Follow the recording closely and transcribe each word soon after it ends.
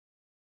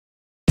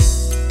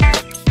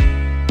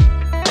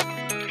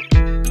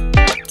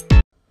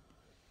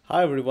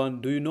Hi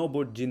everyone, do you know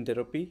about gene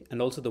therapy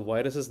and also the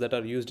viruses that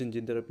are used in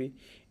gene therapy?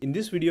 In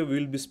this video, we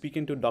will be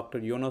speaking to Dr.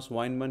 Jonas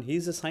Weinmann. He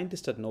is a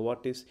scientist at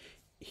Novartis.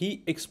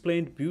 He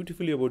explained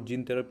beautifully about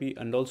gene therapy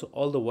and also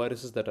all the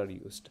viruses that are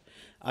used.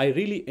 I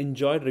really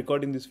enjoyed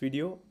recording this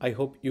video. I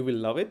hope you will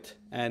love it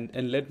and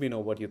let me know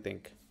what you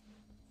think.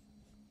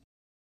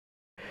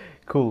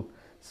 Cool.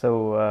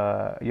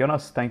 So,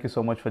 Jonas, thank you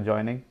so much for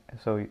joining.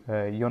 So,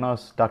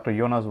 Dr.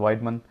 Jonas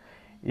Weidmann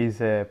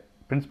is a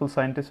principal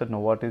scientist at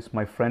Novartis,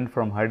 my friend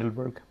from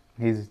Heidelberg.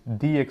 He's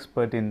the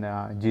expert in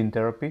gene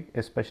therapy,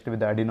 especially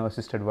with the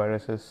adeno-assisted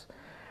viruses.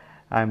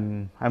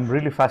 I'm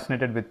really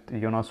fascinated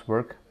with Jonas'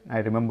 work. I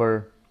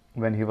remember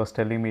when he was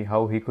telling me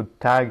how he could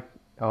tag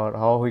or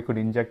how he could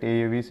inject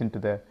AAVs into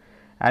the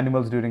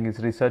animals during his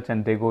research,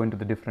 and they go into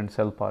the different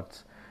cell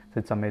parts.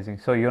 So it's amazing.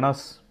 So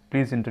Jonas,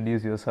 please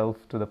introduce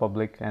yourself to the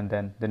public, and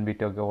then we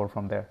take over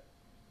from there.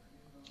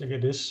 Look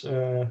at this.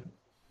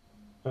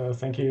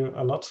 Thank you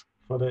a lot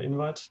for the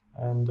invite.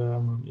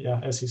 And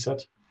yeah, as you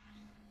said,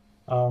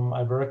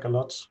 I work a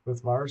lot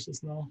with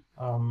viruses now.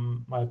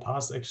 My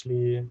past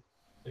actually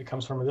it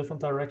comes from a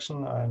different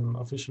direction. I'm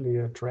officially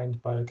a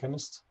trained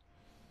biochemist.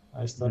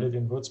 I studied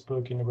in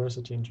Würzburg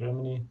University in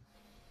Germany,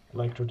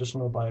 like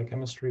traditional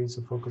biochemistry,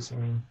 so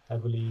focusing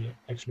heavily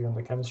actually on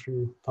the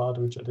chemistry part,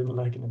 which I didn't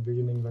like in the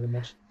beginning very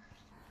much.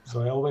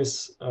 So I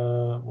always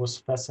was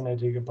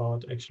fascinated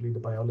about actually the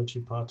biology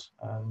part,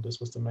 and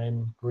this was the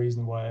main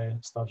reason why I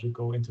started to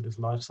go into this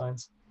life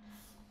science.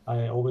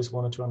 I always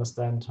wanted to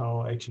understand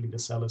how actually the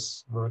cell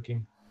is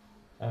working,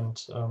 and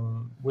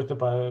with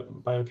the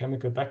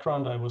biochemical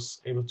background, I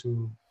was able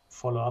to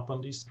follow up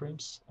on these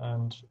streams.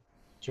 And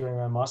during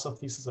my master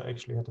thesis, I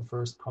actually had the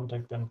first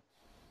contact then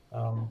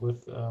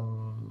with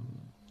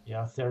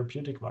yeah,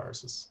 therapeutic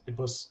viruses. It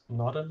was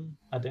not an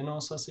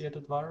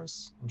adeno-associated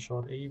virus, in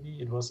short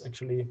AAV. It was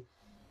actually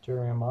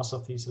during a master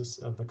thesis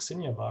a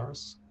vaccinia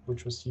virus,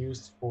 which was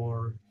used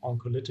for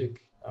oncolytic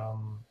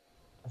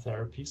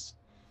therapies,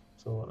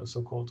 so a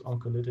so-called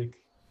oncolytic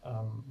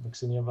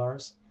vaccinia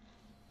virus.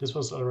 This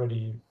was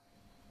already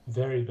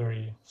very,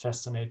 very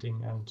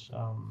fascinating and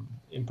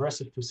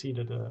impressive to see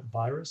that a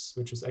virus,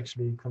 which is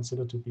actually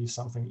considered to be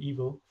something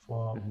evil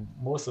for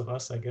most of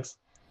us, I guess,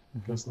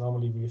 because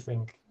normally we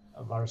think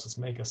viruses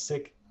make us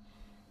sick.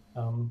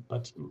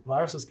 But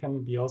viruses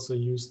can be also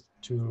used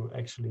to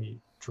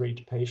actually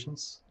treat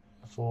patients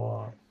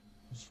for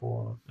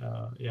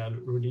yeah,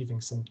 relieving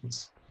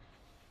symptoms.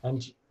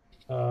 And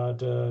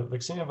the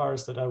vaccinia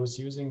virus that I was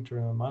using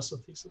during my master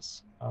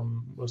thesis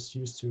was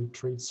used to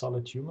treat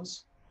solid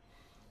tumors,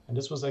 and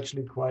this was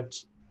actually quite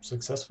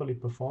successfully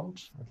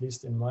performed, at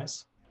least in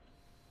mice.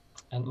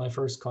 And my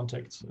first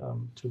contact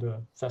to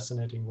the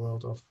fascinating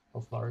world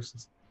of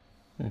viruses.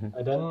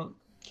 I then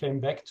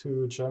came back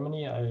to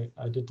Germany.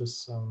 I did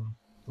this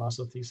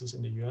master thesis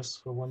in the US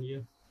for 1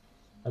 year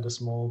at a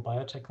small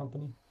biotech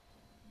company.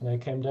 And I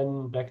came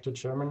then back to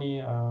Germany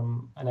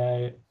and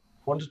I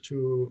wanted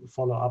to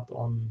follow up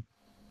on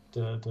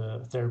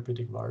the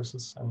therapeutic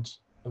viruses. And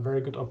a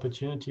very good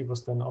opportunity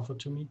was then offered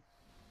to me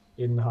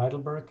in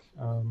Heidelberg,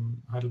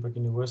 Heidelberg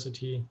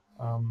University,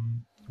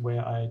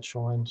 where I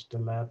joined the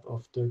lab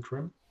of the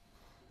Krim,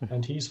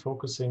 and he's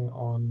focusing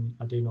on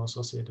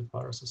adeno-associated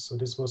viruses. So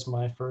this was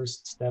my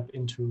first step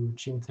into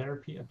gene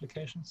therapy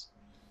applications.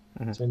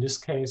 So in this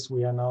case,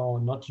 we are now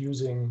not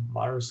using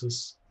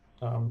viruses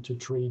to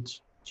treat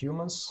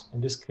tumors.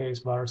 In this case,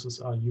 viruses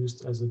are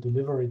used as a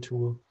delivery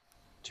tool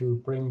to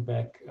bring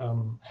back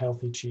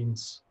healthy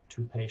genes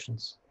to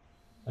patients.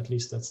 At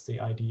least that's the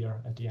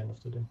idea at the end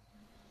of the day.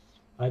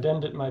 I then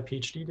did my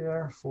PhD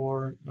there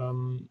for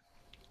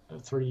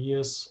 3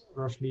 years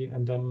roughly,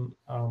 and then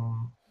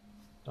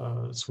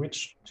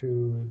switched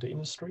to the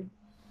industry.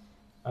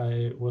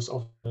 I was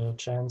offered a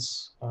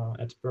chance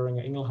at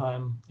Boehringer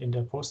Ingelheim in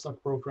their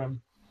postdoc program,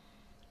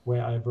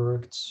 where I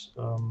worked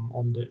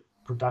on the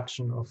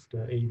production of the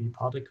AAV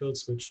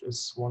particles, which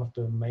is one of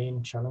the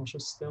main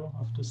challenges still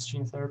of this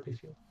gene therapy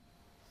field.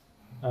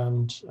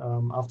 And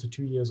after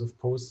 2 years of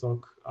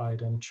postdoc, I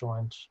then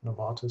joined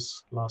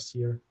Novartis last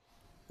year,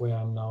 where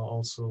I'm now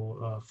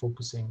also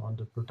focusing on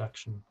the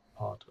production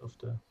part of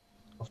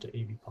the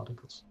AAV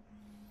particles.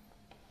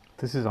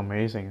 This is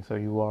amazing. So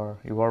you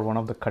are one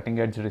of the cutting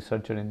edge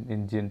researcher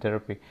in gene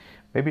therapy.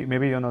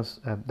 Maybe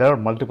Jonas, there are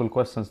multiple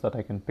questions that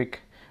I can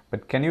pick,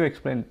 but can you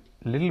explain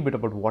a little bit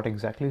about what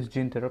exactly is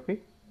gene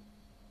therapy?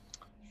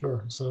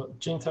 Sure. So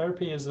gene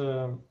therapy is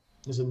a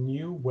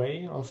new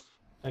way of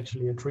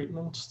actually a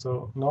treatment.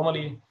 So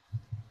normally,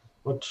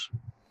 what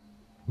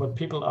what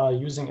people are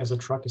using as a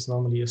drug is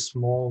normally a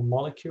small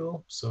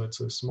molecule. So it's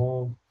a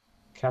small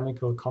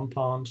chemical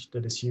compound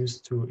that is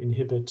used to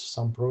inhibit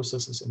some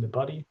processes in the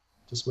body.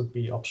 This would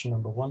be option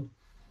number one.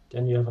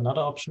 Then you have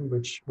another option,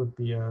 which would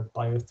be a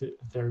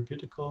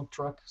biotherapeutical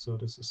drug. So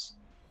this is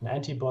an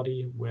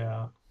antibody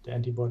where the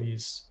antibody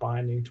is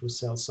binding to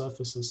cell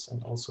surfaces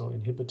and also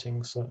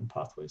inhibiting certain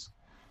pathways.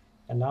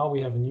 And now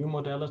we have a new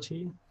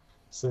modality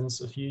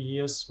since a few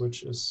years,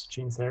 which is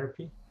gene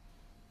therapy.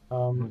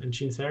 And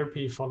gene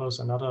therapy follows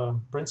another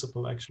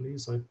principle actually.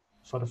 So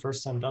for the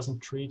first time, doesn't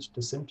treat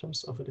the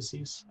symptoms of a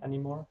disease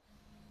anymore.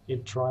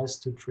 It tries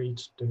to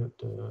treat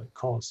the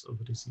cause of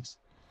a disease.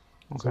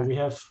 So Okay. we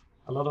have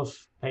a lot of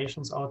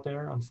patients out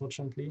there,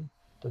 unfortunately,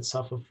 that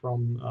suffer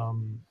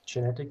from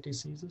genetic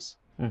diseases.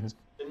 Mm-hmm. So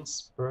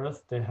since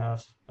birth, they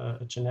have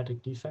a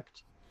genetic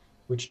defect,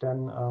 which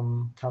then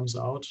comes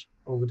out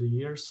over the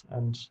years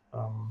and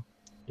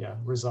yeah,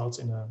 results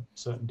in a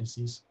certain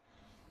disease.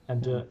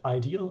 And the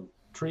ideal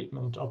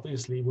treatment,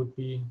 obviously, would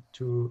be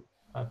to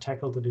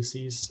tackle the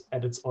disease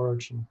at its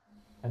origin.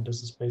 And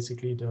this is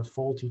basically the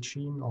faulty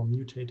gene or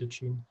mutated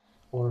gene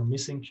or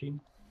missing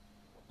gene.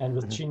 And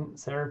with Mm-hmm. gene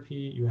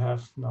therapy, you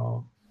have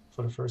now,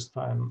 for the first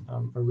time,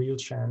 a real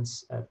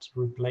chance at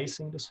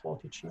replacing this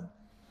faulty gene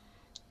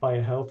by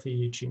a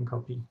healthy gene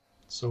copy.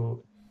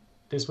 So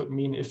this would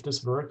mean if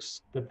this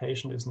works, the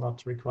patient is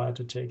not required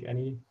to take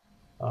any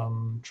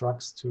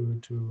drugs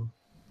to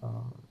uh,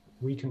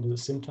 weaken the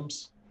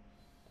symptoms.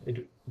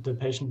 The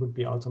patient would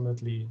be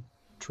ultimately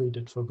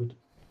treated for good.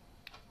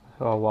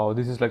 Oh wow,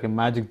 this is like a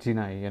magic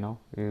genie, you know.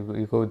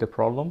 You go with the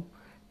problem,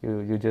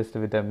 you just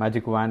with a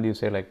magic wand you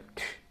say like,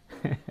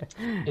 It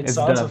it's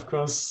sounds, done. of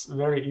course,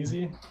 very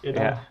easy.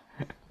 Yeah.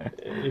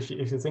 If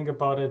you think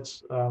about it,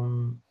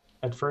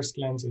 at first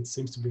glance, it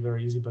seems to be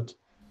very easy. But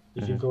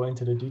if you Mm-hmm. go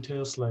into the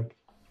details, like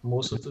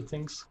most of the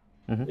things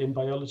Mm-hmm. in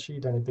biology,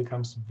 then it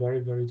becomes very,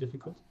 very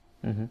difficult.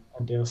 Mm-hmm.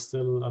 And there are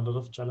still a lot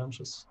of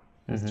challenges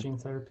with Mm-hmm. gene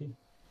therapy.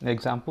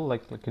 Example,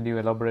 like, could you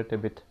elaborate a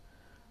bit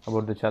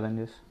about the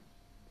challenges?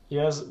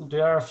 Yes,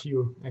 there are a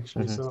few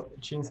actually. Mm-hmm. So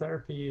gene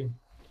therapy,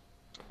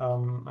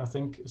 I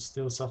think, is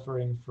still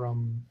suffering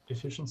from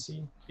efficiency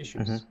Mm-hmm.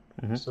 issues.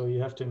 Mm-hmm. So you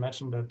have to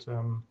imagine that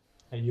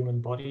a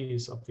human body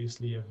is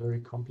obviously a very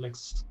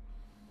complex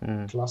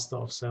cluster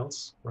of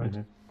cells, right?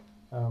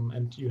 Mm-hmm.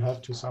 And you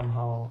have to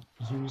somehow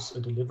use a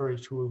delivery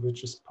tool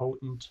which is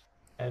potent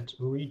at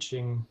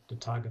reaching the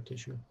target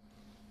tissue.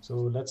 So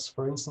let's,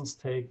 for instance,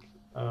 take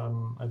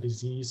a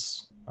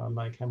disease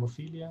like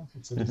hemophilia.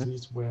 It's a Mm-hmm.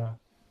 disease where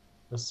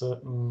a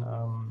certain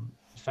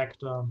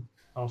factor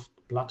of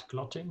blood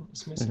clotting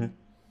is Mm-hmm. missing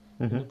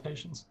in Mm-hmm. the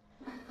patients.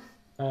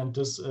 And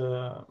this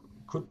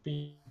could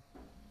be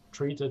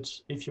treated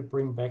if you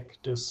bring back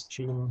this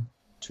gene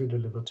to the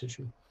liver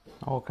tissue.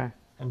 Okay.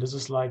 And this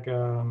is like,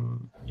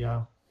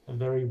 yeah, a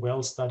very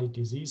well-studied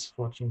disease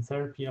for gene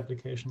therapy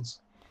applications.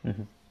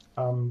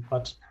 Mm-hmm.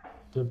 But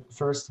the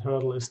first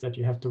hurdle is that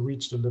you have to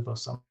reach the liver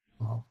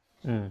somehow.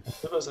 Mm. And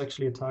liver is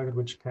actually a target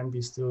which can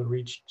be still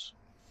reached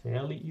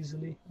fairly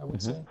easily, I would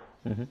Mm-hmm. say,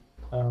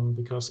 Mm-hmm.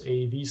 because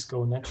AAVs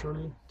go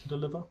naturally to the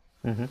liver.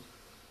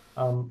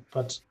 Mm-hmm.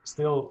 But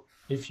still,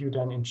 if you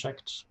then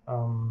inject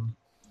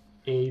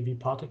AAV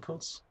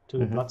particles to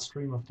the Mm-hmm.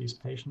 bloodstream of these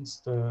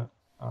patients, the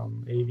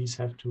AAVs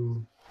have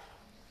to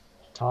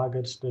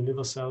target the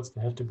liver cells,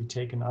 they have to be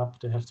taken up,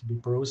 they have to be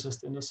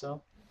processed in the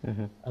cell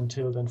Mm-hmm.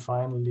 until then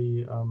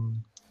finally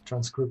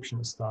transcription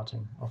is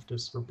starting of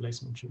this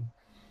replacement gene.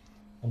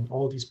 And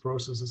all these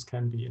processes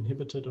can be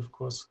inhibited, of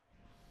course.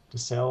 The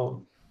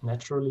cell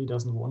naturally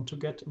doesn't want to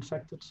get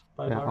infected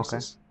by Yeah. Okay.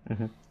 viruses.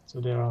 Mm-hmm. So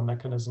there are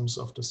mechanisms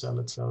of the cell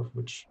itself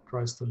which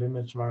tries to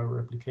limit viral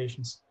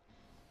replications.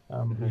 We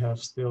Mm-hmm. have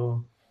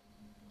still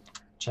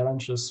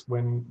challenges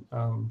when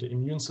the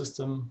immune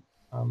system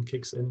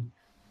kicks in.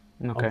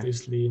 Okay.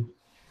 Obviously,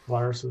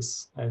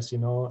 viruses, as you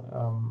know,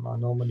 are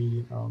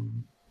normally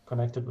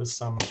connected with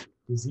some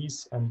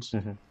disease, and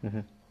Mm-hmm. Mm-hmm.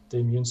 the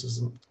immune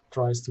system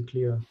tries to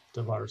clear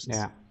the viruses.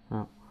 Yeah.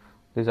 Oh.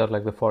 These are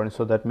like the foreign.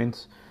 So that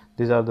means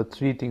these are the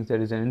three things.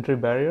 There is an entry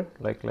barrier,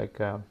 like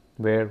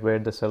where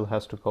the cell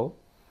has to go.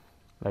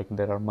 Like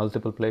there are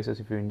multiple places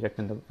if you inject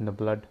in the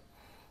blood.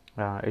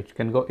 It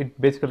can go. It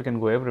basically can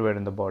go everywhere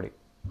in the body.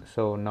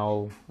 So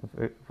now,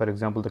 for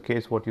example, the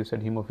case what you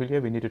said,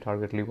 hemophilia, we need to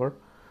target liver.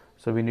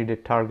 So we need a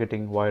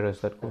targeting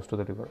virus that goes to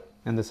the liver.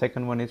 And the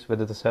second one is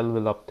whether the cell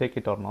will uptake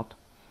it or not,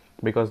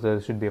 because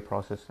there should be a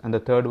process. And the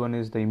third one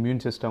is the immune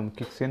system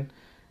kicks in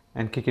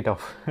and kick it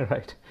off,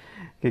 right?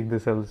 Kick the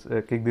cells,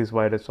 kick this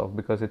virus off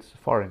because it's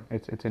foreign,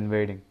 it's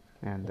invading.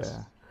 And Yes.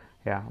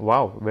 yeah,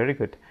 wow, very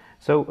good.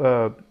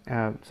 So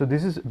so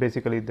this is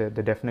basically the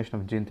definition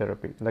of gene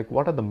therapy. Like,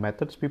 what are the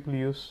methods people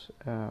use,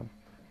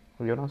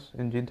 Jonas,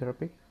 in gene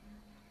therapy?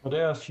 But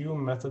there are a few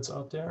methods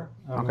out there.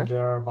 Okay.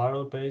 There are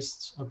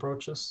viral-based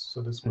approaches.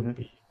 So this Mm-hmm. would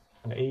be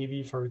an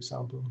AAV, for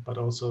example, but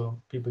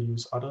also people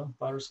use other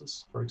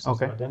viruses. For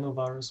example, Okay.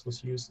 adenovirus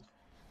was used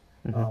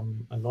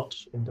Mm-hmm. a lot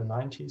in the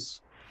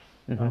 90s.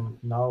 Mm-hmm.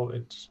 Now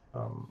it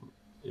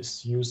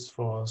is used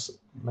for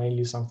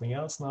mainly something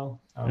else now,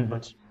 Mm-hmm.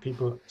 but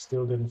people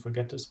still didn't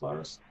forget this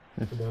virus.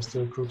 So there are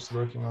still groups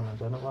working on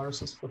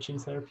adenoviruses for gene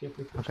therapy Okay.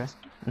 applications.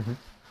 Mm-hmm.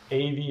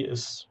 AAV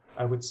is,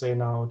 I would say,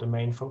 now the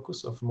main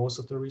focus of most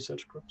of the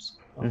research groups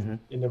Mm-hmm.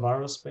 in the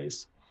viral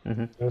space.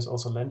 Mm-hmm. There's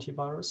also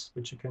lentivirus,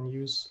 which you can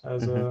use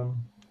as Mm-hmm. a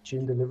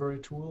gene delivery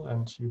tool,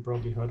 and you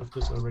probably heard of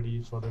this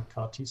already for the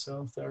CAR T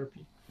cell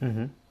therapy.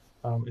 Mm-hmm.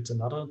 It's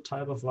another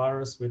type of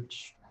virus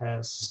which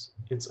has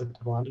its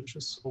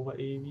advantages over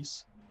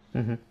AAVs.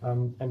 Mm-hmm.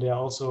 And there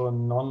are also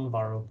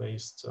non-viral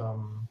based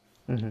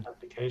Mm-hmm.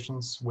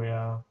 applications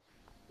where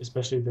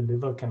especially the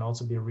liver can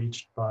also be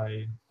reached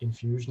by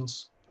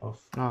infusions of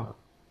Oh,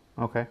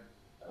 okay.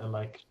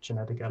 like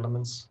genetic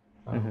elements.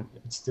 Mm-hmm.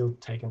 It's still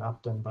taken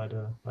up then by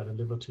the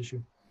liver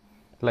tissue.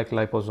 Like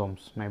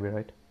liposomes, maybe,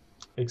 right?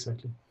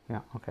 Exactly. Yeah,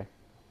 okay.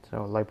 So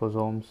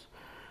liposomes.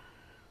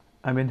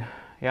 I mean,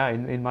 yeah,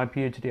 in my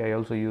PhD, I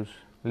also use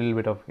a little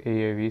bit of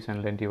AAVs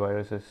and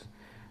lentiviruses.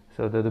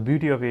 So the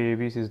beauty of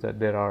AAVs is that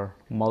there are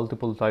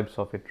multiple types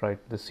of it, right?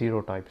 The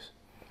serotypes.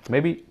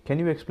 Maybe can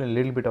you explain a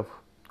little bit of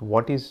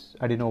what is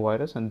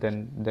adenovirus and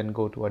then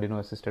go to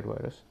adeno-assisted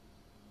virus?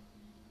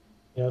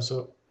 Yeah,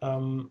 so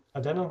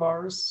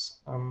adenovirus,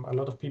 a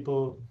lot of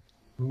people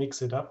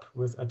mix it up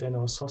with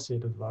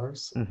adeno-associated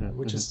virus, Mm-hmm,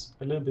 which mm-hmm, is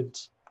a little bit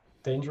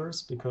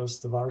dangerous because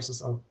the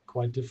viruses are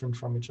quite different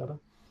from each other.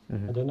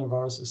 mm-hmm,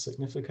 Adenovirus is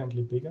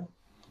significantly bigger.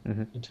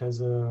 mm-hmm, It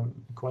has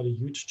quite a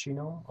huge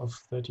genome of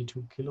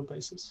 32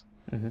 kilobases.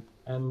 mm-hmm.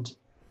 And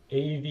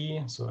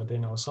AAV, so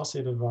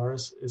adeno-associated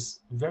virus, is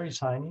very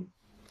tiny.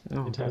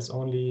 Oh, It okay. has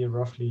only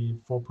roughly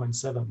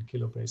 4.7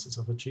 kilobases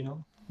of a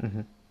genome.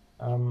 Mm-hmm,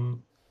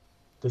 Um,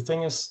 the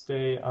thing is,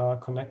 they are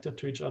connected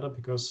to each other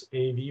because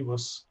AAV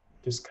was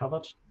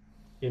discovered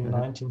in mm-hmm.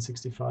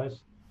 1965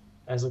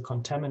 as a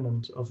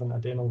contaminant of an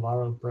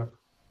adenoviral prep.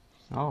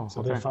 Oh,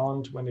 So they okay.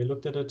 found, when they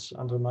looked at it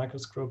under a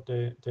microscope,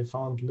 they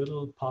found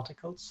little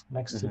particles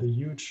next to Mm-hmm, the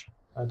huge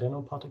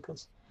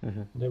adenoparticles.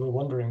 mm-hmm, They were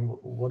wondering,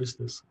 what is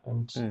this?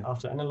 And mm.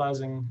 after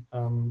analyzing,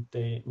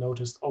 they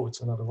noticed, oh,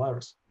 it's another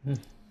virus. Mm.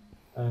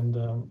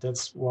 And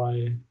that's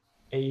why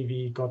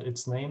AAV got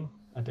its name,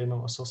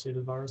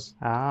 adeno-associated virus.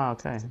 Ah,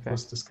 okay, It okay.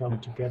 was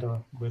discovered together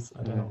with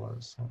Mm-hmm.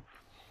 adenovirus. Yeah.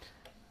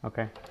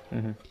 Okay.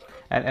 Mm-hmm.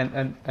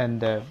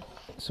 And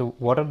so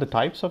what are the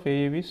types of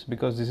AAVs?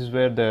 Because this is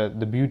where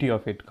the beauty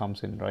of it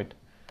comes in, right?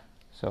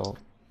 So.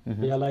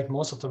 Mm-hmm, Yeah, like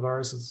most of the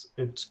viruses,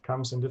 it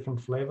comes in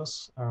different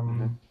flavors.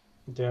 mm-hmm,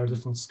 There are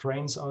different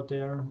strains out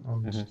there,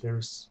 and mm-hmm,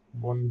 there's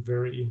one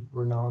very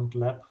renowned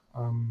lab,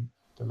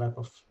 the lab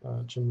of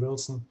Jim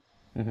Wilson.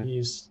 mm-hmm,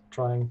 He's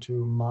trying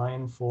to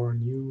mine for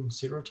new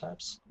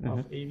serotypes mm-hmm,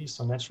 of AVs,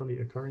 so naturally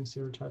occurring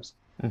serotypes.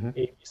 mm-hmm,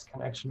 AVs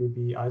can actually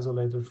be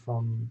isolated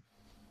from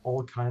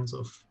all kinds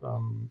of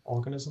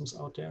organisms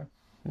out there.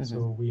 mm-hmm.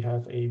 So we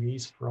have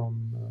AVs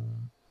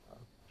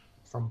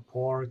from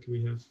pork,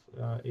 we have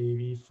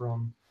AV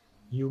from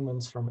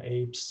humans, from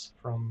apes,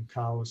 from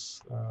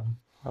cows.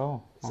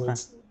 Oh, So okay,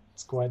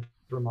 it's quite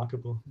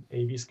remarkable.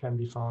 AVs can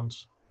be found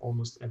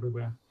almost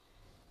everywhere.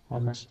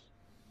 okay. And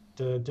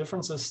the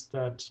difference is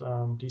that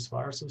these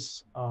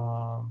viruses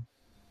are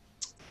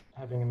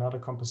having another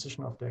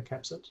composition of their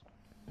capsid,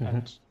 Mm-hmm,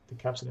 and the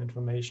capsid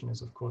information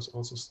is of course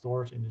also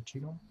stored in the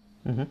genome.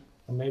 mm-hmm,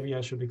 And maybe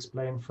I should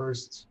explain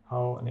first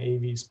how an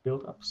AV is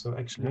built up. So mm-hmm,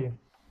 actually,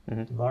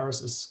 mm-hmm, the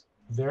virus is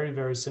very,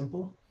 very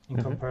simple in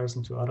mm-hmm,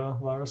 comparison to other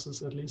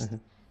viruses, at least.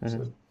 mm-hmm,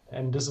 mm-hmm. So,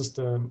 and this is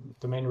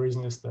the main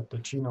reason is that the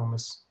genome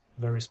is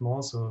very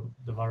small, so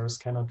the virus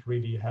cannot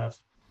really have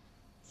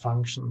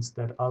functions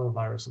that other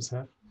viruses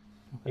have.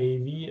 Okay.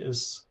 AAV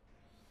is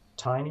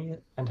tiny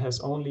and has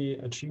only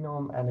a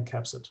genome and a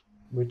capsid,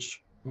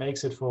 which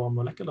makes it for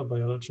molecular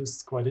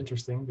biologists quite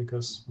interesting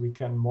because we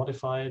can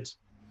modify it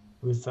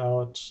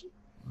without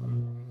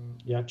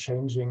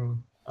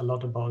changing a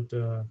lot about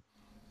the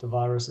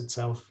virus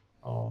itself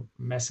or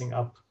messing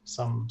up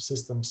some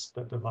systems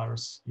that the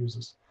virus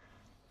uses.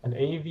 And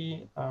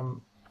AAV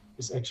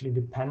is actually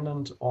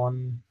dependent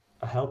on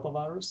a helper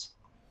virus.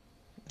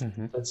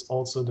 Mm-hmm. That's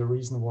also the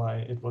reason why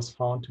it was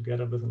found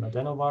together with an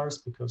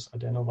adenovirus, because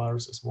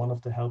adenovirus is one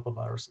of the helper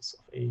viruses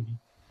of AAV.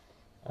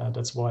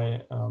 That's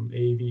why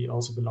AAV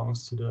also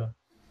belongs to the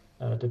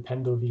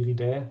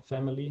Dependoviridae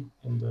family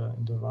in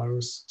the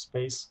virus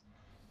space.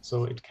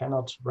 So it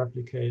cannot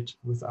replicate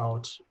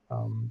without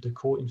the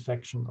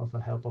co-infection of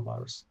a helper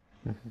virus,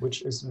 Mm-hmm.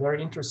 which is very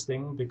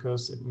interesting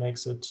because it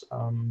makes it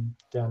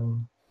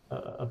then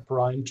a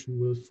prime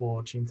tool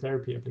for gene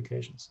therapy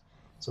applications.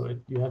 So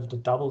you have the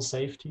double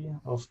safety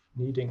of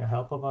needing a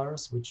helper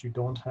virus, which you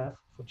don't have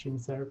for gene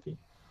therapy.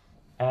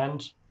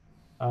 And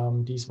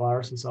these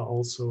viruses are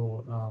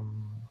also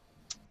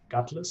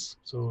gutless.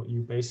 So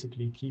you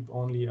basically keep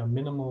only a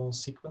minimal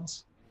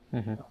sequence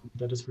Mm-hmm.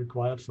 that is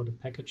required for the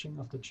packaging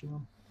of the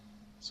genome.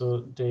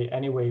 So they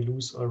anyway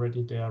lose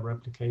already their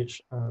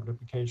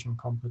replication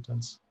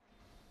competence.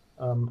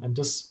 And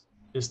this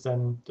is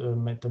then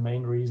the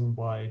main reason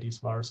why these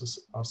viruses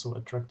are so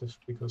attractive,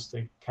 because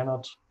they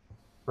cannot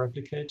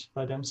replicate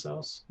by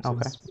themselves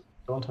Okay. since we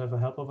don't have a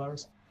helper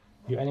virus.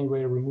 You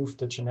anyway remove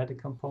the genetic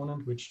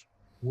component, which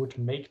would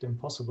make them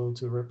possible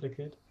to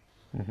replicate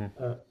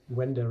Mm-hmm.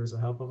 when there is a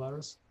helper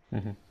virus.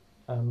 Mm-hmm.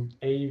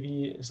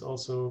 AAV is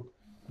also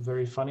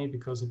very funny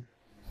because it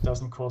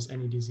doesn't cause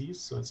any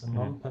disease, so it's a Mm-hmm.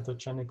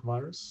 non-pathogenic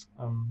virus,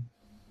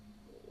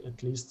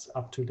 at least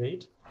up to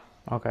date.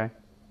 Okay.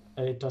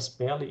 It does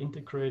barely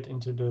integrate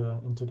into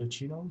the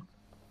genome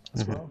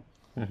as Mm-hmm. well.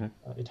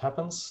 Mm-hmm. It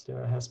happens.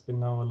 There has been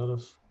now a lot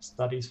of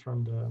studies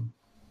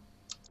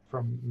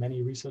from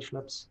many research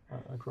labs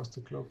across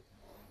the globe,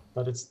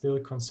 but it's still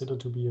considered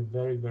to be a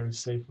very, very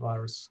safe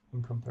virus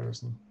in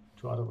comparison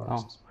to other Oh,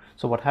 viruses.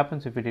 so what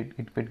happens if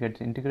it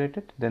gets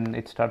integrated? Then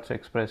it starts to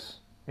express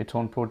its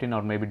own protein,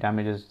 or maybe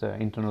damages the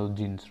internal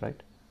genes,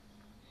 right?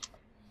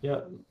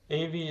 Yeah,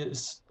 AAV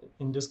is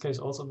in this case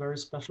also very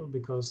special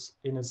because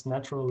in its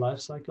natural life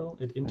cycle,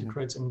 it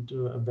integrates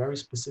into a very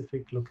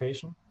specific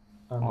location.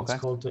 It's Okay.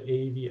 called the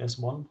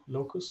AAVS1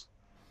 locus,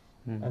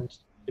 Mm. and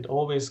it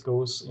always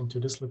goes into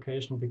this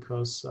location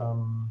because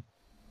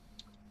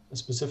a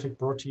specific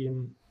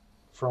protein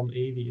from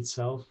AAV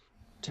itself Mm.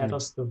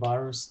 tethers the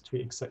virus to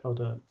or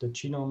the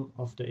genome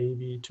of the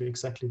AAV to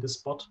exactly this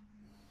spot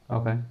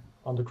Okay.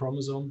 on the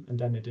chromosome, and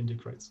then it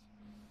integrates.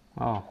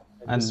 Oh,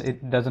 And and this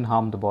it doesn't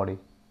harm the body.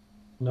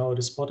 No,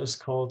 the spot is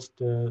called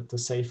the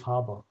safe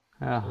harbor.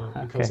 Oh, So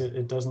because okay.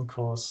 it doesn't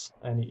cause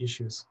any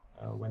issues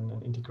when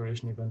an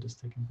integration event is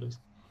taking place.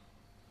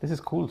 This is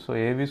cool. So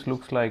AVs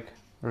looks like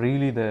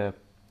really the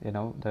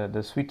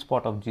sweet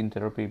spot of gene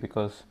therapy,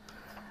 because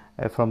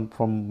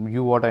from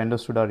you what I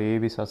understood are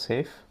AVs are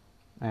safe,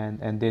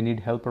 and they need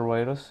helper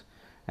virus,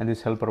 and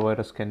this helper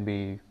virus can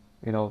be,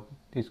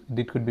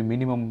 it could be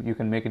minimum, you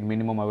can make it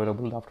minimum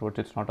available, afterwards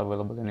it's not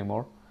available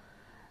anymore.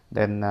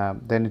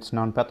 Then it's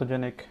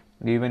non-pathogenic.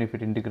 Even if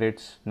it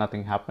integrates,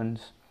 nothing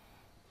happens.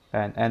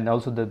 And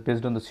also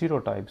based on the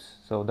serotypes.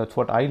 So that's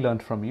what I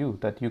learned from you,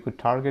 that you could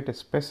target a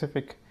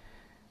specific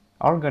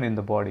organ in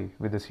the body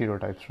with the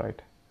serotypes,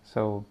 right?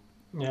 So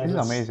Yeah, this is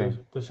that's amazing.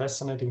 the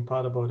fascinating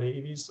part about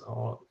AAVs,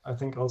 or I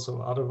think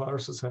also other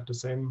viruses have the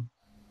same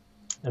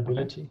Okay.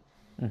 ability.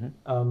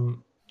 Mm-hmm.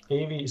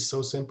 AAV is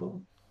so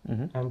simple,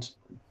 Mm-hmm. and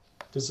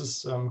this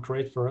is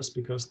great for us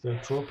because the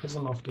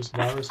tropism of this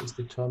virus is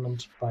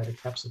determined by the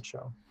capsid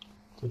shell.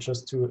 So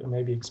just to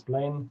maybe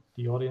explain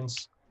the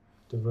audience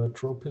the word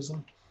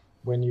tropism,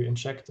 when you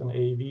inject an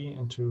AAV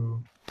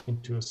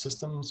into a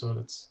system,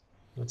 so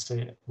let's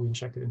say we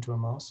inject it into a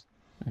mouse,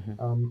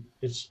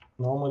 it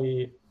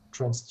normally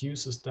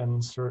transduces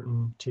then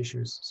certain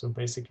tissues. So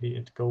basically,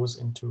 it goes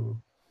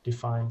into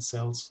defined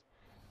cells,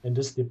 and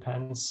this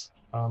depends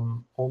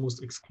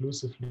almost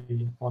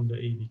exclusively on the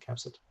AAV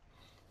capsid,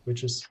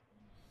 which is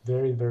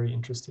very, very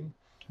interesting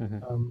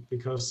Mm-hmm.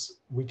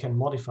 because we can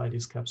modify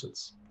these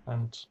capsids.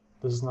 And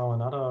this is now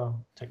another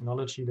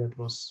technology that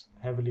was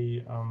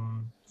heavily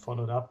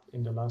followed up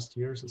in the last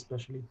years,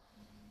 especially.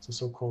 It's the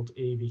so-called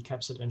AAV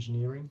capsid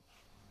engineering,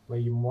 where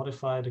you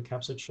modify the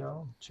capsid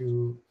shell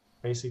to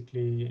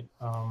basically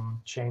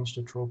change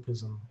the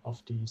tropism of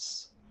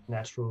these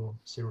natural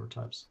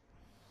serotypes.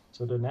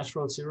 So the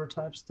natural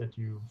serotypes that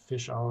you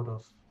fish out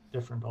of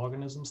different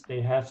organisms,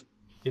 they have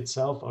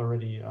itself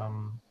already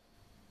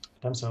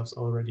themselves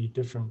already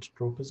different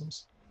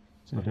tropisms.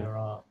 So Mm-hmm. there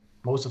are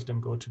most of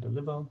them go to the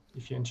liver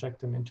if you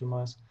inject them into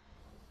mice,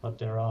 but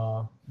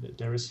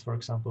there is, for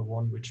example,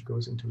 one which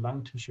goes into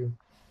lung tissue,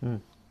 Mm.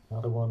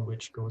 another one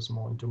which goes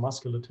more into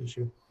muscular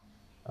tissue.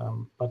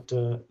 But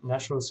the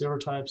natural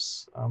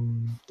serotypes,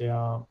 they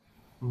are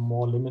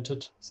more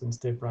limited since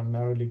they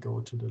primarily go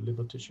to the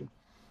liver tissue.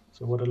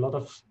 So what a lot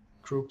of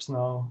groups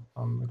now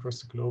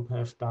across the globe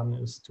have done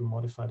is to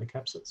modify the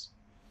capsids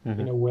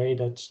Mm-hmm. in a way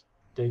that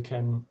they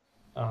can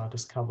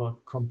discover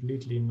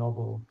completely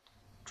novel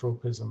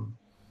tropism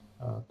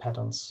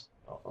patterns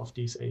of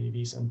these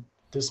AAVs. And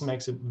this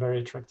makes it very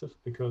attractive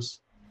because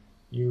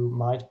you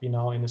might be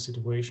now in a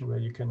situation where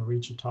you can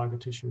reach a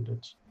target tissue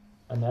that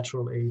a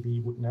natural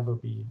AAV would never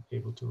be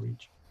able to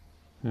reach.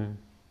 Mm.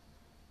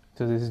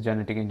 So this is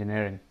genetic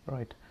engineering,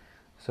 right?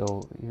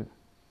 So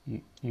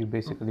you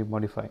basically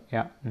modify.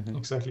 Yeah. Mm-hmm.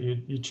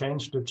 Exactly. You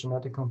change the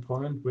genetic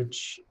component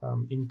which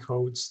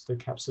encodes the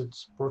capsid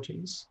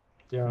proteins.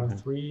 There are Mm-hmm.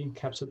 three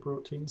capsid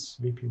proteins,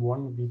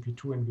 VP1,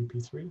 VP2, and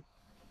VP3,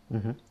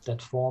 Mm-hmm.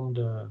 that form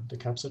the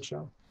capsid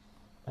shell.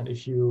 And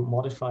if you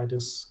modify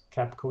this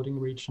cap coding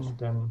region,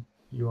 then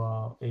you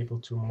are able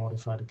to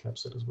modify the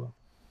capsid as well.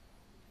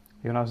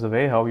 The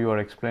way how you are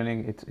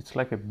explaining, it's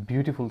like a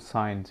beautiful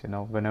science.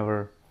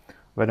 Whenever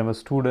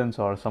students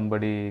or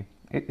somebody,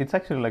 it's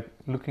actually like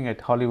looking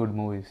at Hollywood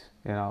movies.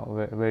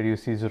 Where you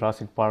see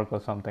Jurassic Park or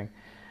something,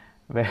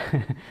 where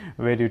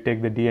where you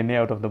take the DNA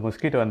out of the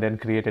mosquito and then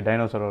create a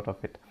dinosaur out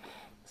of it.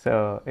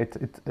 So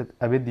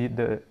I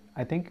mean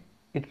I think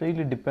it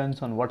really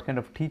depends on what kind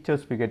of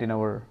teachers we get in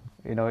our,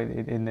 in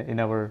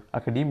our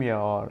academia,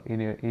 or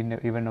in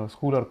even our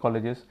school or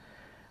colleges,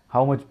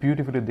 how much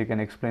beautifully they can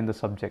explain the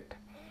subject.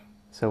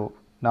 So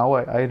now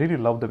I really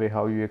love the way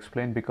how you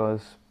explain,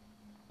 because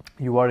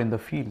you are in the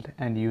field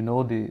and you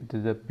know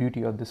the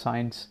beauty of the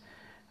science.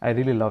 I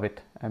really love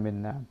it. I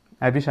mean,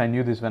 I wish I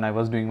knew this when I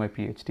was doing my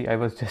PhD. I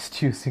was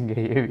just using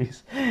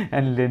AAVs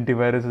and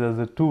lentiviruses as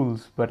the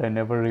tools, but I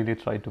never really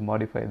tried to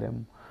modify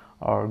them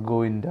or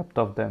go in depth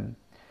of them.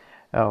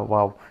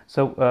 Wow.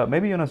 So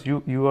maybe, Jonas,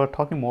 you are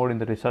talking more in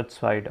the research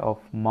side of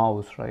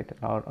mouse, right,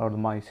 or the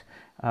mice.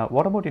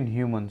 What about in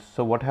humans?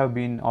 So what have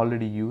been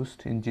already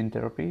used in gene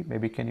therapy?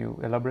 Maybe can you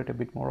elaborate a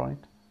bit more on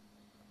it?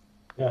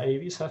 Yeah,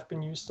 AAVs have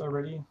been used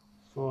already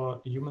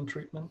for human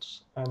treatment,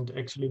 and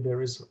actually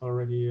there is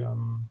already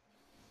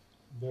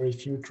very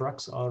few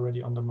drugs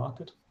already on the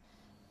market.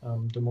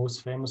 The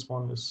most famous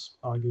one is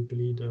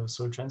arguably the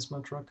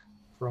Zolgensma drug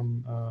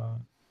from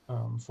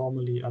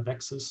formerly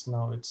Avexis,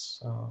 now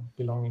it's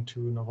belonging to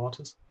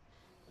Novartis.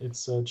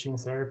 It's a gene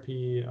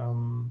therapy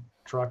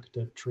drug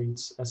that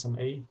treats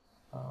SMA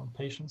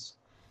patients.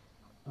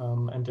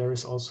 And there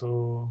is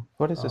also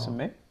What is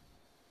SMA?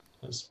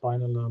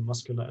 spinal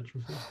muscular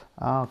atrophy.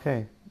 Ah,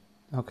 okay.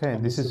 Okay,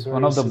 And this it's a is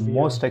one very of the severe,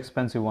 most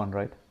expensive one,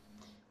 right?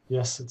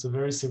 yes, it's a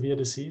very severe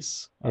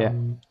disease Yeah.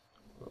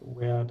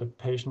 where the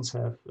patients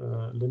have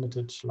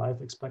limited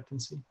life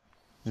expectancy.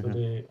 So Mm-hmm.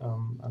 they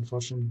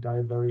unfortunately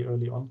die very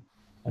early on.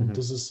 And Mm-hmm.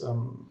 this is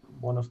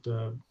one of the,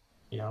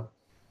 yeah,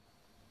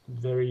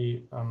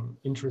 very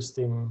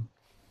interesting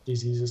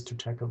diseases to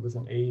tackle with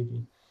an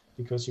AAV,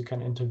 because you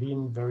can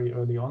intervene very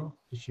early on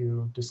if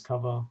you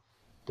discover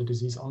the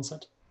disease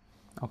onset,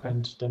 Okay.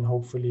 and then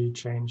hopefully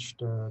change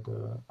the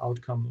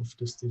outcome of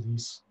this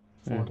disease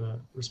for Mm. the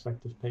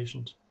respective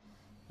patient.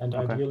 And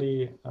Okay. ideally,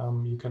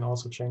 you can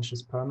also change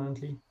this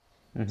permanently.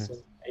 Mm-hmm. So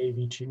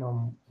AAV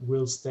genome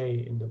will stay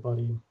in the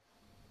body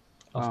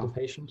of the Oh,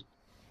 patient.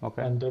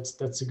 okay. And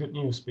that's the good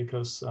news,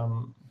 because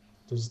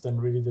this is then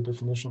really the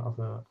definition of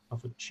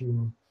a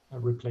gene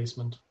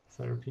replacement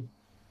therapy.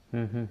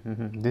 Mm-hmm.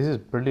 Mm-hmm. This is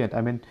brilliant.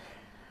 I mean,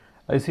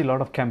 I see a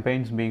lot of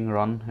campaigns being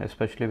run,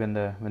 especially when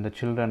the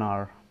children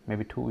are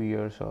maybe 2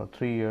 years or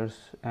 3 years,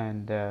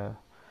 and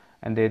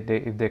they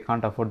if they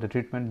can't afford the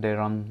treatment, they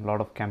run a lot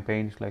of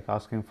campaigns like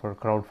asking for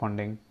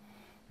crowdfunding,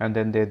 and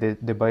then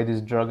they buy this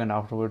drug, and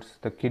afterwards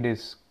the kid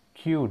is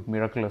cured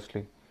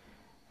miraculously,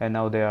 and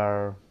now they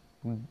are,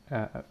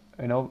 uh,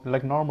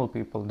 like normal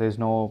people. There's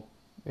no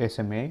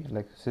SMA,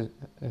 like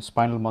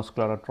spinal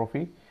muscular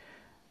atrophy.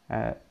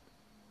 Uh,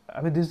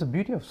 I mean, this is the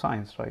beauty of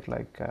science, right?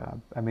 Like,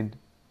 I mean,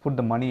 put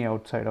the money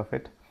outside of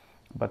it,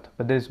 but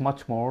there is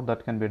much more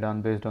that can be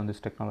done based on this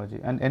technology.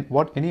 And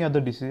what any other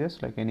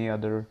diseases, like any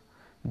other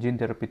gene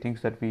therapy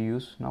things that we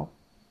use now?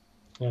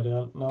 Yeah, there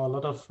are now a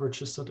lot of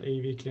registered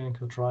AAV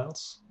clinical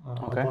trials,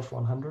 Okay, above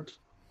 100,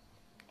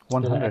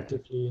 that are 100.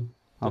 actively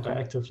Okay.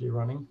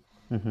 running.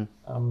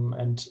 Mm-hmm.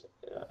 And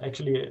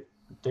actually,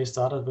 they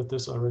started with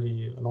this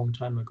already a long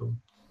time ago.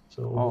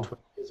 So over Oh,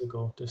 20 years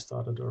ago, they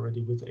started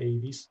already with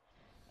AAVs.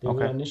 They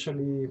were okay.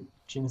 initially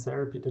gene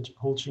therapy. The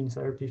whole gene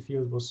therapy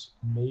field was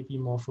maybe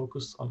more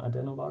focused on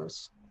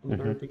adenovirus in the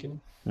Mm-hmm. very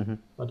beginning, Mm-hmm.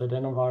 but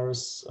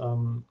adenovirus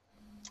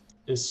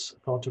is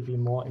thought to be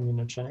more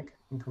immunogenic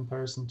in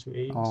comparison to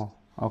AAVs. Oh,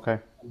 okay.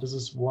 And this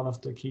is one of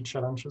the key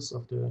challenges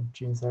of the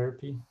gene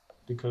therapy,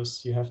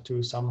 because you have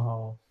to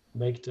somehow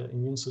make the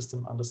immune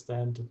system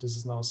understand that this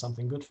is now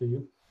something good for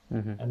you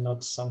Mm-hmm. and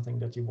not something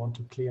that you want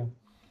to clear.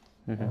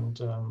 Mm-hmm.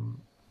 And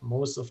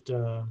most of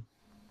the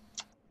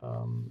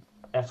um,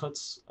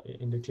 efforts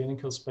in the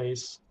clinical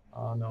space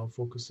are now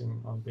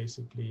focusing on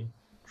basically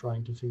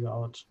trying to figure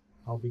out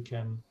how we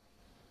can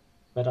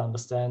better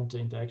understand the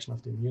interaction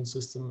of the immune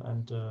system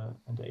and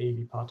the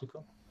AAV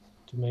particle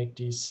to make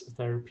these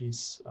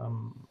therapies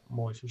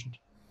more efficient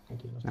at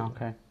the end of the day.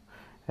 Okay.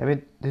 I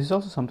mean, this is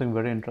also something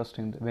very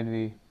interesting.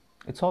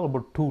 It's all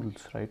about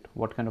tools, right?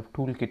 What kind of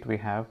toolkit we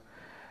have.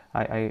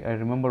 I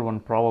remember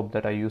one proverb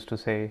that I used to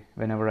say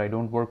whenever I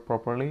don't work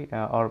properly,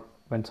 or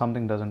when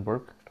something doesn't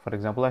work. For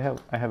example, I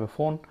have a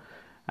phone,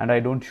 and I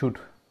don't shoot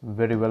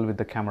very well with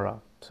the camera.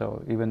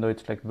 So even though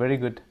it's like very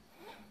good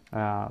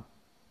uh,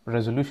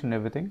 resolution and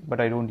everything, but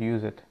I don't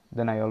use it.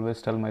 Then I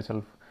always tell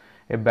myself,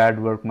 a bad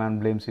workman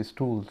blames his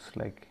tools.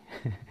 Like,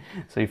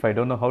 so if I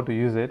don't know how to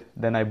use it,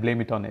 then I blame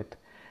it on it.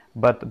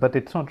 But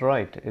it's not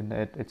right.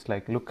 It's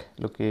like, look,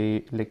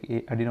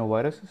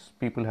 adenoviruses.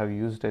 People have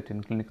used it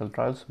in clinical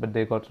trials, but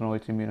they got to know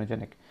it's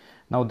immunogenic.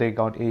 Now they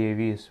got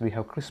AAVs. We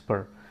have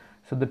CRISPR.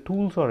 So the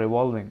tools are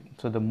evolving.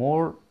 So the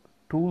more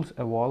tools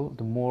evolve,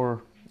 the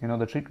more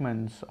the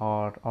treatments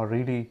are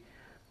really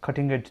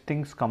cutting edge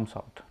things comes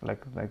out.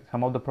 Like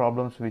some of the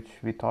problems which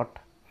we thought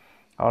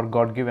are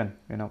God given,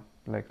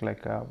 like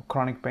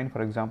chronic pain.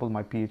 For example,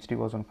 my PhD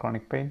was on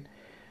chronic pain,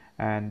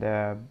 and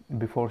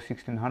before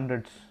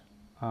 1600s,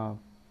 uh,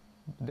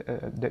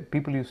 the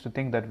people used to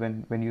think that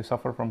when you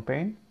suffer from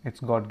pain,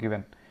 it's God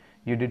given.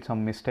 You did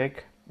some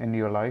mistake in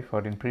your life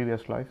or in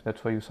previous life,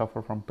 that's why you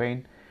suffer from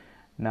pain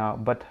now.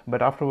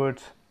 But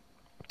afterwards,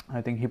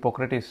 I think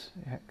Hippocrates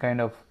kind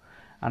of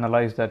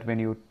analyzed that when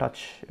you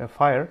touch a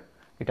fire,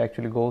 it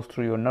actually goes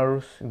through your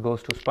nerves, it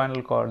goes to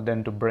spinal cord,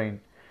 then to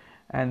brain.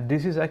 And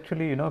this is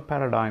actually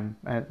paradigm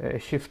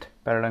shift,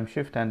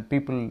 and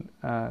people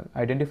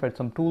identified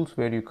some tools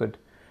where you could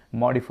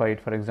modify it.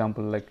 For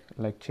example, like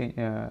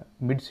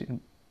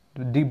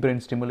deep brain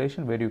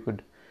stimulation, where you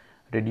could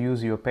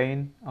reduce your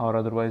pain, or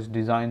otherwise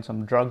design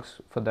some drugs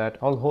for that.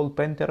 All whole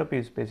pain therapy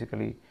is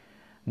basically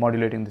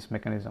modulating this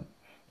mechanism,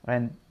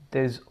 and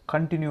there's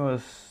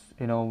continuous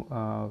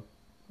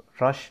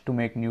rush to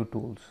make new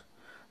tools.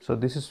 So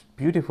this is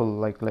beautiful.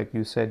 Like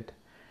you said,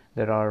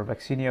 there are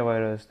vaccinia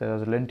virus, there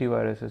are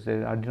lentiviruses,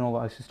 there are adeno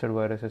assisted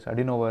viruses,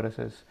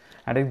 adenoviruses.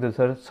 I think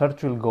the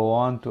search will go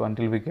on to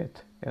until we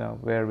get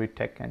where we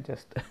tech and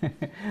just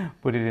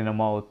put it in a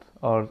mouth,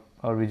 or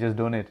we just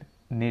don't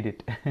need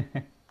it.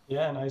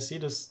 Yeah, and I see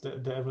this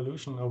the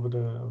evolution over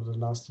the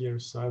last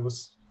years. So I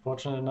was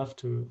fortunate enough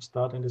to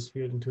start in this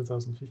field in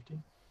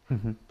 2015,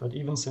 Mm-hmm. But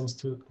even since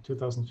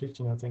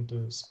 2015, I think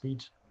the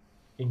speed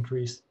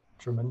increased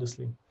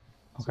tremendously.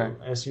 Okay.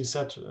 So as you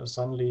said,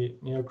 suddenly,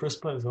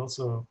 CRISPR is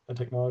also a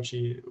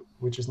technology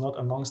which is not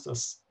amongst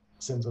us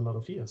since a lot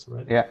of years,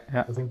 right? Yeah.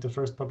 Yeah. I think the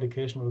first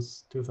publication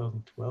was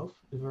 2012,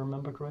 if I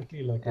remember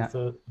correctly, like Yeah.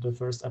 the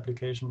first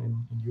application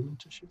in human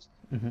tissues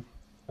Mm-hmm.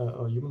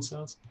 or human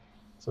cells.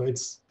 So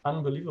it's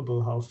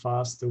unbelievable how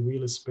fast the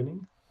wheel is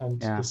spinning.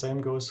 And Yeah. the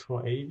same goes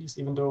for AAVs,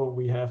 even though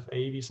we have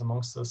AAVs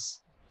amongst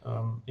us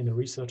in a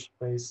research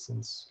space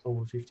since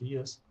over 50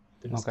 years.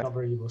 The Okay.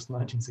 discovery was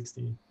Mm-hmm.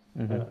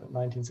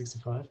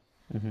 1965.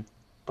 Mm-hmm.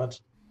 But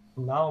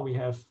now we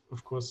have,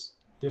 of course,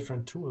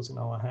 different tools in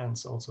our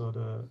hands, also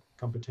the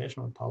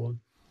computational power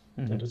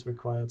Mm-hmm. that is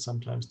required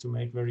sometimes to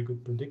make very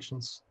good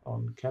predictions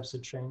on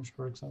capsid change,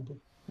 for example.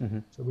 Mm-hmm.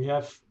 So we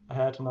have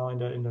had now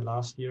in the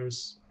last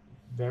years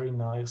very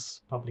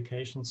nice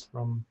publications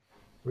from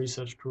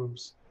research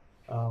groups,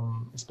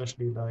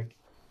 especially like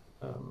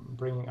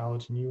bringing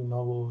out new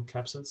novel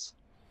capsids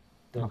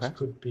that Okay.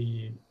 could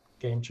be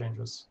game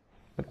changers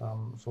But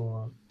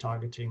for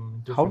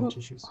targeting how different do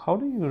tissues. how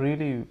do you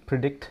really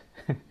predict?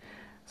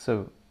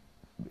 So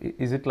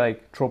is it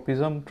like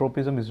tropism?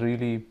 Tropism is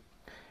really,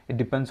 it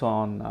depends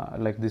on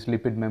like this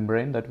lipid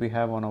membrane that we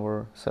have on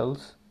our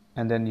cells,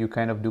 and then you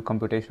kind of do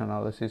computation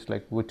analysis,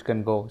 like which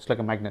can go. It's like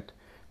a magnet,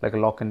 like a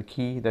lock and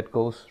key that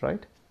goes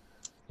right.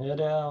 Yeah,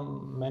 there are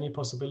many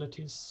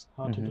possibilities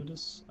how to Mm-hmm. do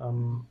this.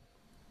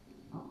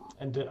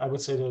 And I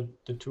would say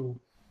the two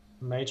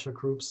major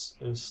groups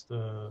is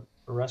the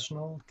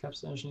rational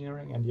capsid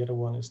engineering, and the other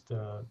one is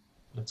the,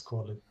 let's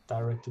call it,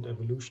 directed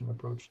evolution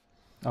approach.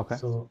 Okay.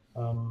 So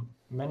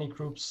many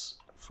groups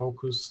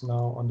focus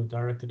now on the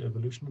directed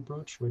evolution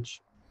approach,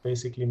 which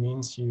basically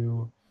means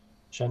you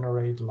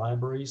generate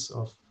libraries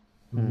of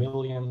Mm-hmm.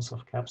 millions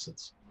of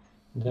capsids,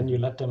 and then you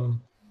Mm-hmm. let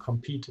them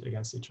compete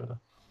against each other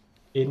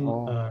in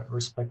Oh, a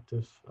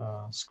respective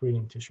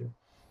screening tissue.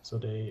 So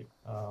they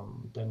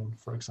then,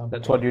 for example,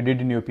 that's what you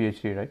did in your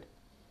PhD, right?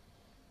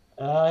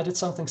 I did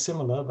something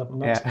similar, but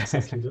not Yeah.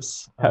 exactly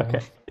this. Okay.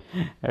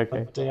 Okay.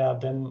 But they are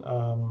then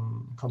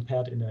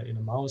compared in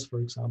a mouse, for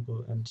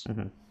example,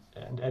 Mm-hmm.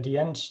 and at the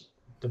end,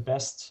 the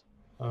best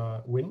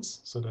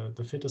wins. So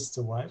the fittest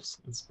survives.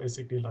 It's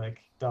basically like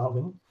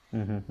Darwin,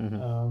 Mm-hmm.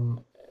 Mm-hmm.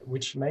 um,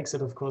 which makes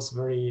it, of course,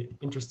 very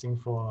interesting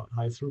for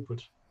high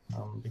throughput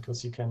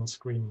because you can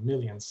screen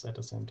millions at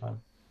the same time.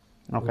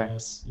 Okay.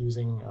 Whereas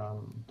using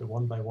the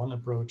one by one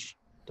approach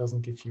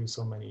doesn't give you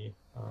so many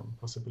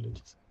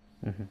possibilities.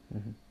 Mm-hmm.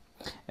 Mm-hmm.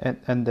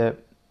 And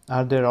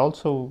are there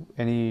also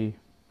any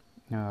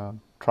uh,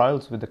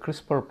 trials with the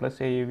CRISPR plus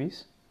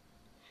AAVs?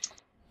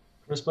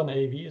 CRISPR and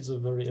AAV is a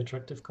very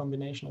attractive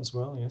combination as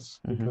well, yes,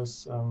 Mm-hmm.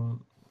 because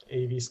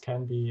AAVs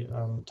can be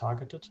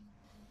targeted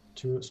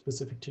to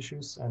specific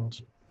tissues. And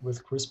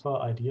with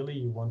CRISPR, ideally,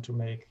 you want to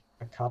make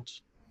a cut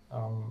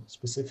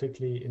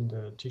specifically in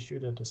the tissue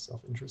that is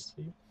of interest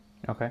to you.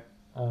 Okay.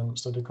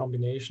 So the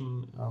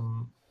combination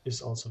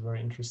is also very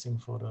interesting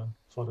for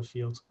the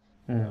field.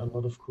 Mm. A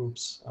lot of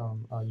groups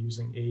are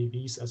using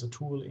AAVs as a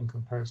tool in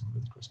comparison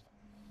with CRISPR.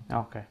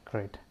 Okay,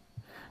 great.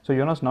 So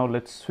Jonas, now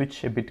let's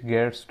switch a bit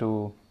gears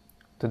to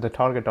the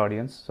target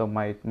audience. So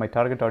my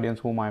target audience,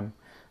 whom I'm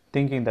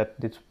thinking that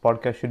this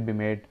podcast should be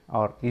made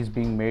or is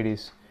being made,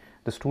 is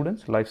the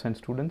students, life science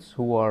students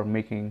who are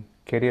making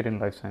career in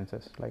life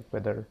sciences, like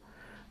whether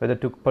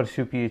to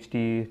pursue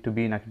PhD, to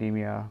be in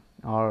academia,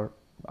 or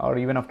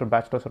even after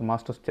bachelor's or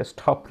master's, just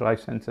stop life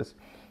sciences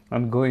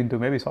and go into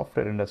maybe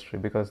software industry,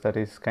 because that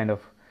is kind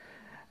of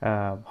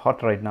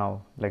hot right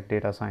now, like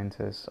data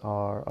sciences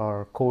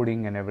or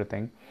coding and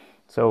everything.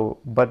 So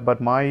but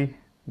my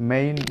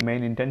main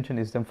intention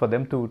is them for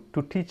them to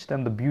teach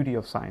them the beauty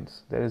of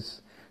science.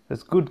 There's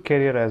good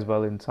career as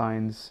well in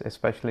science,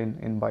 especially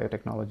in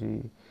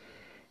biotechnology,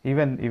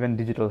 even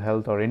digital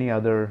health or any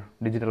other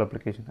digital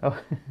application. Oh,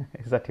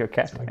 is that your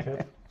It's cat? my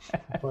cat.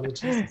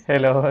 Apologies.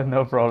 Hello,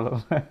 no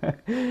problem.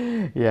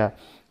 Yeah.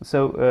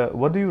 So,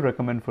 what do you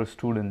recommend for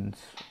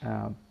students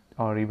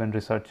or even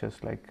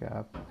researchers, like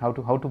how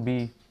to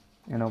be,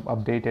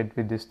 updated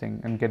with this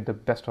thing and get the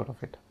best out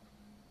of it?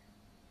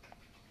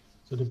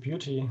 So the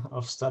beauty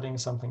of studying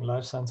something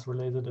life science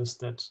related is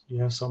that you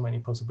have so many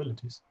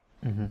possibilities.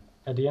 Mm-hmm.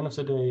 At the end of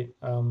the day,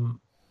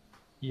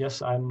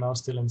 yes, I'm now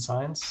still in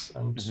science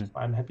and Mm-hmm.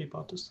 I'm happy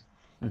about this,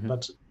 Mm-hmm.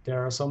 but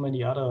there are so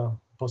many other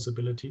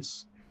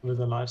possibilities with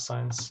a life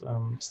science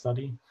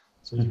study.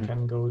 So you Mm-hmm.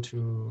 can go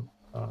to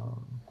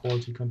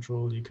quality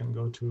control, you can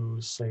go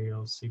to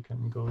sales, you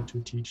can go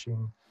to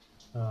teaching.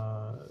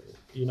 Uh,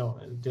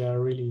 there are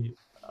really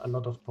a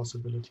lot of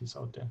possibilities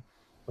out there.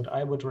 What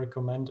I would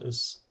recommend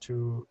is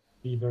to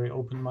be very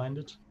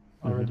open-minded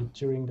Mm-hmm. already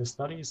during the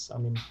studies. I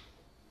mean,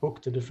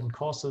 book the different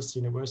courses.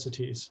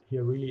 University is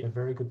here really a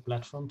very good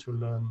platform to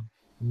learn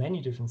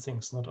many different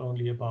things, not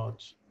only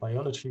about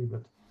biology,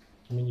 but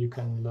I mean, you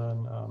can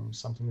learn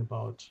something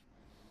about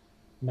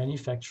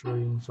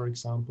manufacturing, for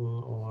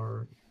example,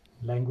 or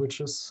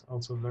languages,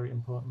 also very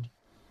important.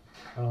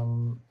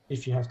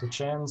 If you have the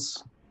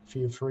chance,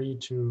 feel free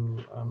to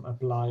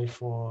apply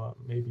for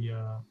maybe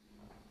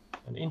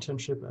an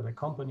internship at a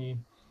company.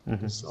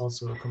 This is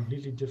also a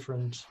completely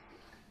different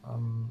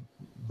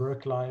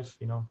work life.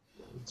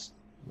 It's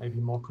maybe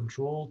more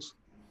controlled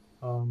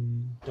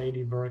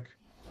daily work,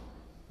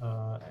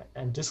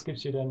 and this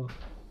gives you then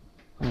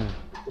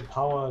the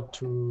power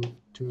to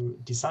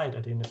decide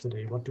at the end of the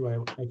day, what do I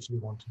actually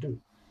want to do?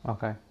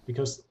 Okay.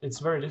 Because it's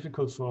very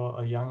difficult for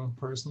a young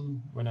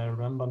person. When I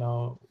remember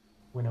now,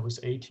 when I was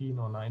 18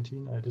 or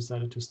 19, I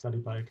decided to study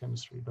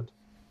biochemistry. But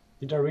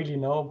did I really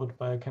know what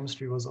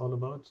biochemistry was all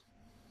about?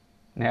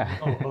 Yeah.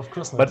 No, of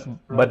course not,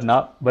 but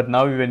right?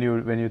 now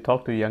when you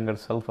talk to younger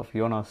self of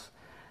Jonas,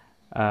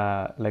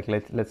 like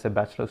let's say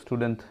bachelor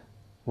student,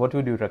 what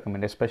would you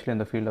recommend, especially in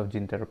the field of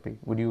gene therapy?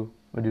 Would you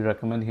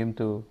recommend him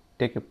to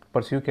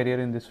pursue career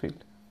in this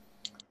field?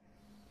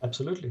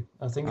 Absolutely.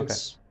 I think Okay.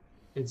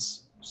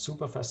 it's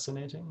super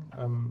fascinating.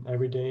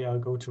 Every day I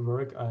go to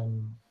work,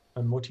 I'm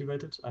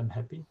motivated, I'm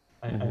happy.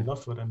 I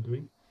love what I'm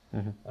doing.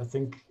 I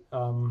think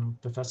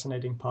the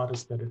fascinating part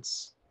is that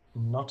it's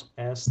not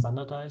as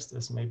standardized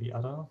as maybe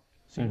other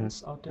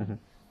fields out there.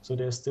 So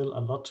there's still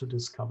a lot to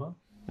discover,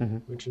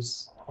 which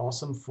is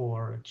awesome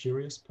for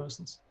curious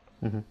persons.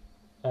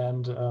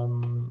 And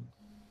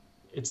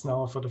it's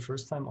now for the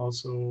first time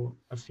also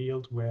a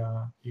field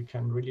where you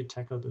can really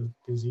tackle the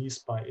disease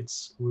by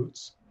its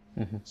roots.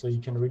 So you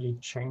can really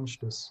change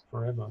this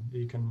forever.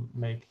 You can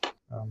make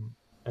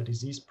a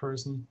diseased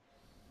person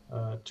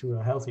to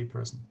a healthy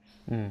person.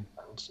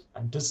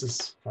 And this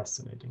is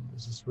fascinating.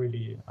 This is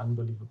really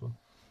unbelievable.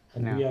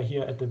 And Yeah. we are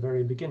here at the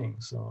very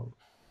beginning. So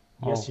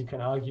yes, Oh. you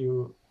can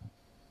argue,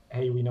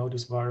 hey, we know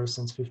this virus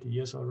since 50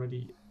 years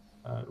already,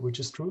 which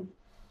is true.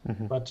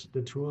 But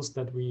the tools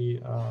that we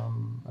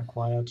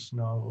acquired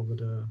now over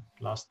the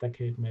last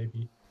decade,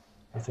 maybe,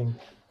 I think,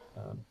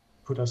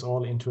 put us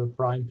all into a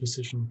prime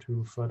position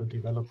to further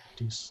develop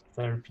these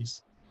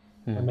therapies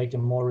and make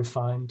them more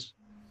refined,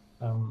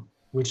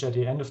 which at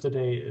the end of the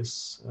day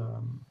is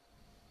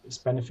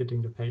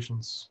benefiting the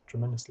patients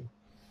tremendously.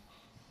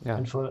 Yeah.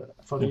 And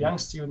for the young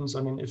students,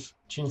 I mean, if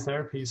gene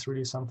therapy is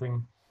really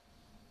something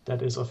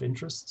that is of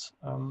interest,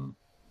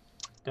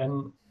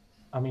 then,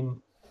 I mean,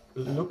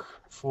 look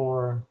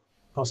for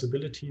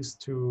possibilities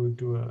to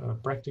do a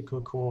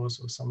practical course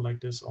or something like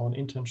this, or an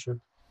internship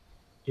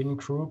in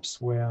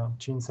groups where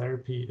gene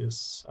therapy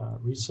is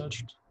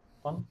researched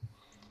on.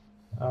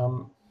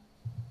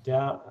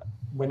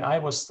 When I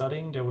was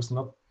studying, there was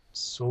not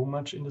so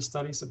much in the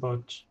studies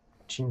about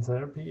gene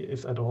therapy,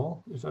 if at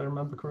all, if I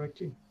remember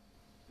correctly.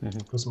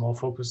 It was more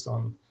focused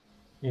on,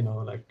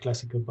 like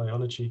classical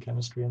biology,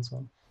 chemistry, and so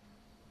on.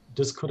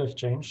 This could have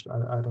changed.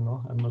 I don't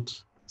know. I'm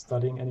not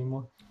studying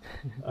anymore.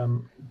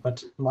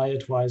 But my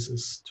advice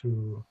is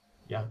to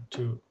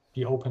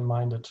be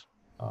open-minded,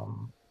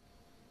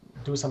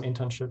 do some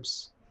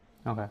internships.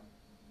 Okay.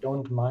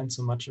 Don't mind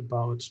so much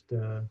about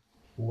the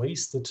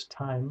wasted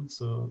time.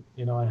 So,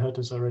 I heard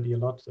this already a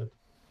lot, that,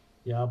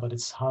 yeah, but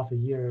it's half a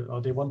year,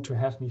 or they want to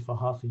have me for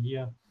half a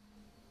year.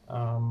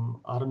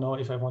 I don't know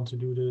if I want to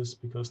do this,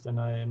 because then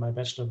my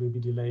bachelor will be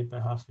delayed by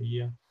half a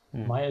year.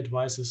 My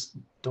advice is,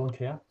 don't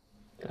care.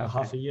 Okay.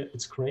 Half a year,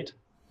 it's great.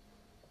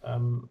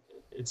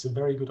 It's a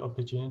very good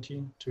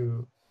opportunity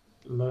to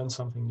learn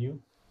something new.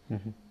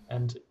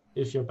 And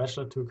if your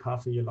bachelor took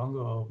half a year longer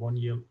or 1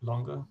 year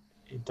longer,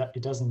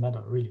 it doesn't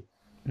matter, really.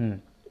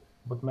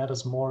 What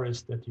matters more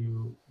is that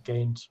you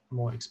gained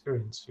more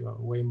experience. You are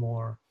way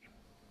more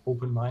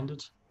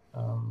open-minded.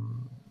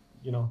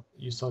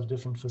 You saw the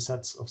different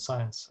facets of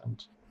science,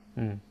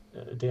 and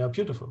they are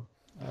beautiful.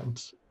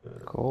 And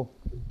Cool.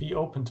 be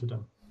open to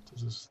them.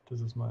 This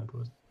is my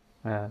advice.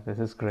 Yeah, this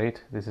is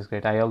great. This is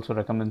great. I also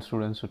recommend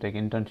students to take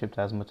internships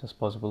as much as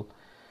possible,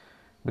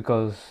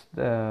 because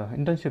the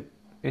internship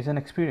is an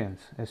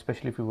experience,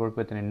 especially if you work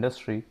with an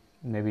industry.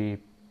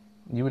 Maybe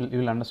you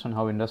will understand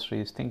how industry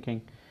is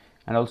thinking,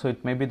 and also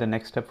it may be the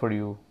next step for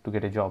you to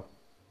get a job.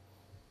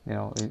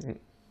 Exactly,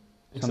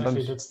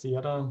 Sometimes. that's the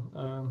other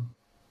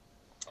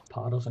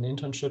part of an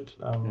internship.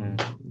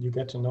 You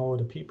get to know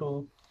the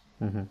people.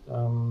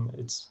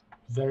 It's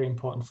very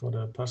important for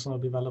the personal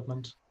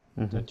development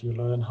that you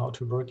learn how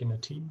to work in a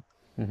team,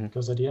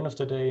 because at the end of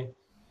the day,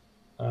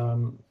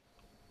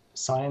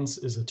 science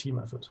is a team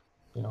effort.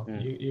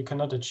 You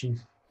cannot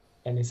achieve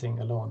anything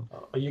alone.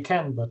 Or you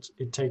can, but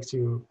it takes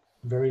you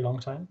very long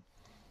time.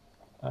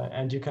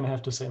 And you can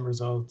have the same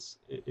results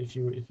if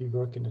you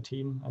work in a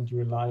team and you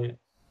rely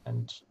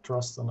and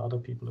trust on other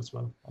people as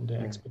well and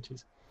their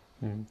expertise.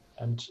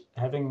 And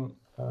having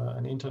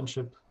an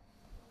internship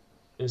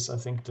is, I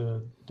think,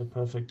 the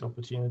perfect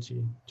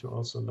opportunity to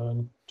also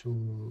learn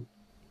to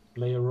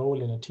play a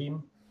role in a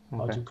team,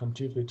 how Okay. to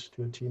contribute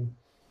to a team,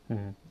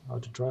 how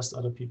to trust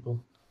other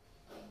people.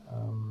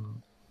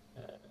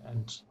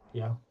 And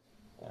yeah,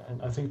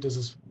 and I think this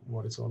is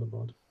what it's all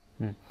about.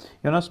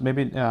 Jonas,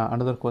 maybe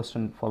another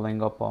question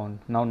following up on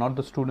now, not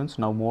the students,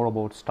 now more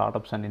about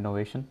startups and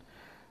innovation.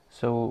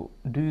 So,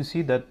 do you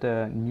see that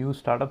new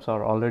startups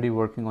are already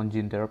working on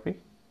gene therapy?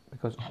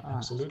 Because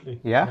Absolutely.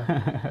 yeah,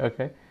 Yeah,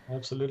 okay.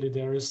 absolutely.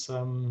 There is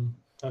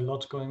a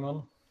lot going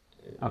on.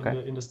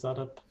 Okay. in the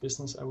startup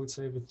business, I would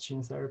say, with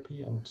gene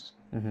therapy, and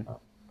Mm-hmm. uh,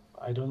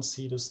 I don't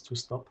see this to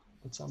stop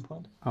at some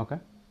point. Okay.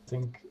 I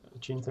think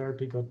gene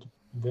therapy got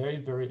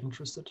very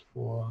interested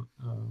for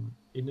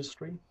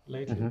industry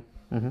lately.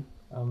 Mm-hmm.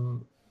 Mm-hmm.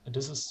 Um,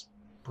 this is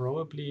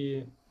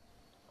probably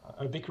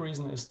a big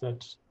reason is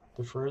that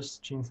the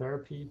first gene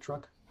therapy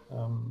drug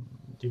um,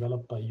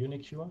 developed by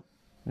Unicure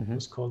Mm-hmm.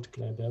 was called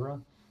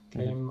Glidera, Mm-hmm.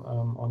 came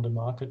on the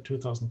market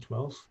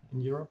 2012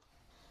 in Europe.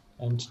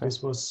 And Okay.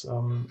 this was,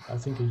 I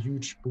think, a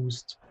huge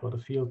boost for the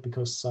field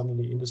because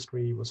suddenly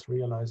industry was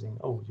realizing,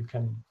 oh, you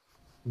can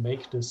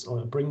make this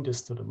or bring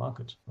this to the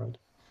market, right?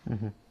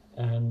 Mm-hmm.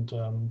 And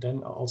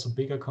then also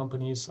bigger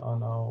companies are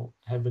now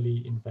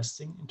heavily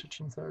investing into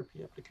gene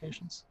therapy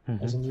applications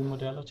Mm-hmm. as a new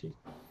modality.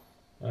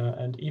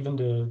 And even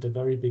the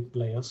very big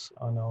players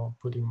are now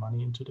putting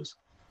money into this.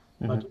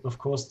 Mm-hmm. But of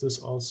course, this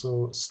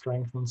also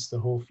strengthens the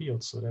whole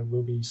field. So there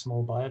will be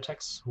small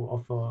biotechs who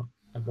offer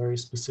a very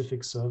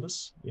specific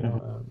service,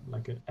 Mm-hmm.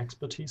 like an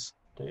expertise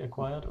they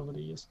acquired over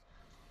the years,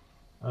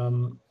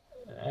 um,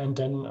 and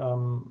then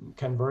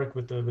can work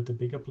with the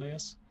bigger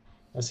players.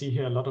 I see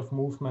here a lot of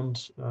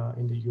movement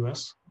in the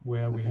US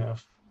where we Mm-hmm.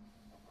 have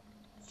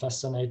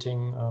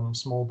fascinating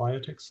small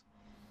biotechs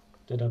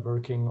that are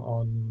working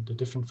on the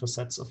different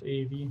facets of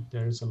AAV.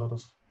 There is a lot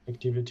of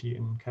activity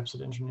in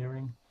capsid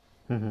engineering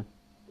Mm-hmm.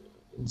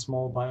 in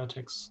small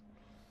biotechs,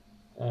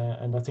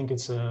 and I think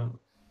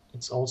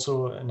it's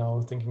also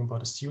now thinking about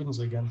the students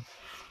again,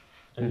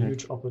 a Mm-hmm.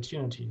 huge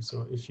opportunity.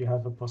 So if you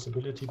have a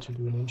possibility to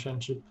do an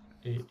internship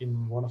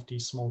in one of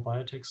these small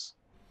biotechs,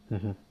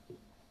 Mm-hmm.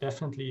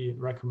 definitely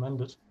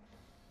recommend it.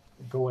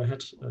 Go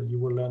ahead, you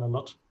will learn a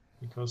lot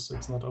because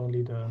it's not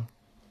only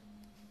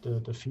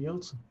the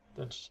field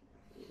that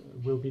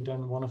will be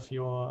then one of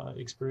your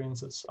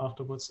experiences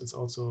afterwards. It's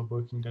also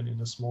working then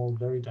in a small,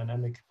 very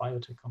dynamic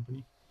biotech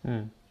company,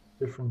 Mm.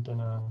 different than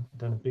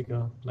a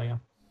bigger player.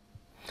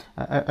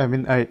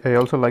 I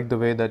also like the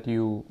way that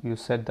you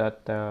said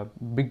that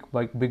big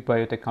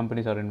biotech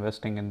companies are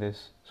investing in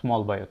these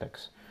small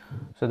biotechs.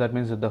 So that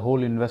means that the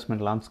whole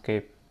investment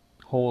landscape,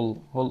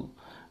 whole,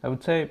 I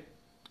would say,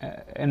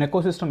 an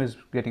ecosystem is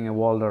getting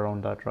evolved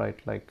around that, right?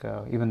 Like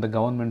even the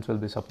governments will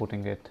be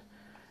supporting it,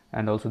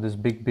 and also this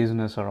big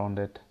business around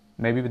it.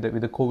 Maybe with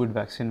the COVID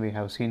vaccine, we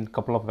have seen a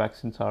couple of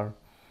vaccines are,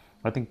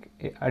 I think,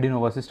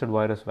 adeno-assisted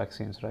virus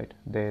vaccines, right?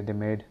 They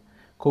made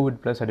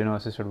COVID plus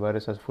adeno-assisted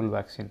virus as full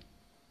vaccine.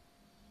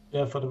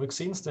 Yeah, for the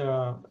vaccines, there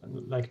are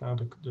like now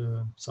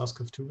the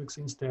SARS-CoV-2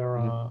 vaccines. There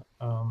Mm-hmm. are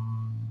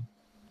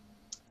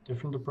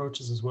different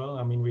approaches as well.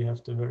 I mean, we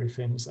have the very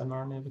famous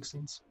mRNA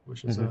vaccines,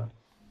 which is Mm-hmm. a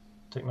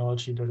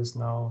technology that is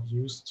now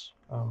used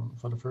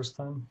for the first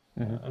time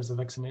Mm-hmm. as a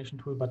vaccination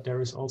tool. But there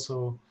is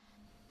also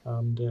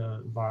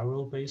the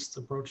viral-based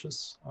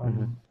approaches,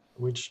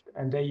 Mm-hmm.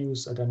 and they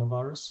use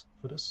adenovirus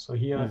for this. So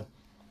here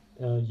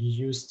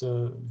you use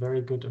the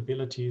very good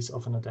abilities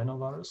of an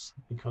adenovirus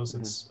because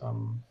it's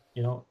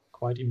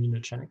quite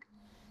immunogenic.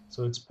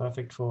 So it's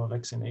perfect for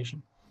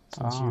vaccination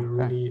since Ah, you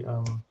okay. really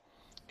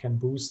can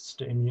boost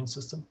the immune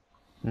system.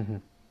 Mm-hmm.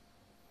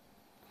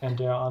 And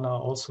there are now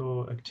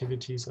also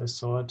activities, I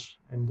saw it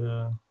in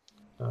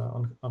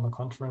on a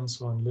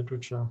conference or in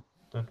literature,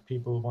 that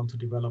people want to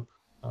develop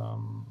a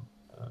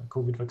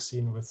COVID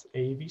vaccine with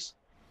AAVs.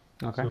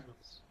 Okay. So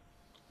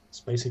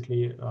it's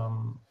basically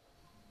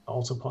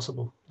also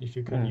possible. If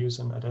you can Mm. use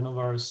an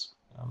adenovirus,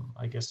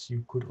 I guess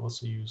you could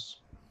also use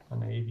an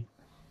AAV.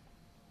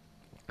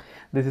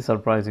 This is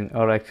surprising,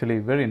 or actually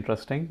very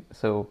interesting.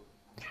 So,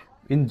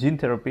 in gene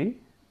therapy,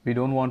 we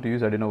don't want to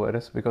use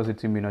adenovirus because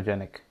it's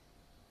immunogenic.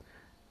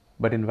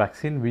 But in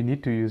vaccine, we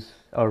need to use,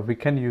 or we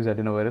can use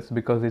adenovirus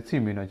because it's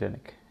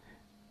immunogenic.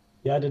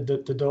 Yeah,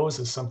 the dose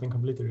is something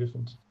completely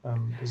different.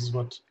 This is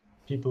what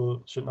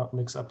people should not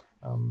mix up.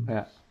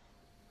 Yeah.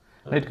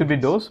 It could be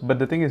Because dose, but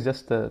the thing is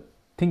just the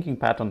thinking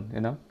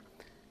pattern.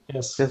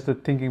 yes, Just the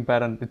thinking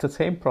pattern. It's the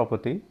same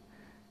property,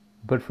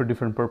 but for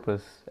different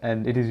purpose,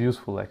 and it is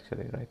useful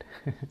actually, right?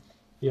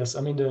 yes,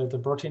 I mean the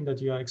protein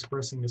that you are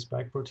expressing, the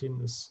spike protein,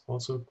 is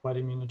also quite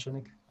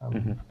immunogenic,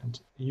 Mm-hmm. and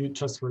you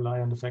just rely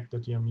on the fact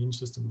that your immune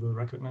system will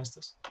recognize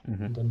this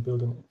Mm-hmm. and then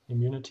build an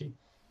immunity.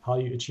 How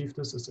you achieve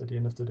this is at the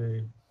end of the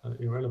day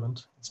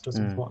irrelevant. It's just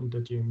Mm. important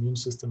that your immune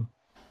system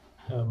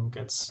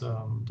gets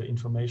the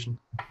information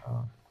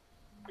uh,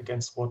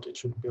 against what it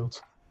should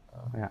build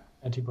Yeah.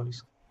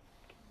 antibodies.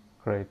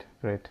 Great,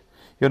 great.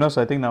 Jonas,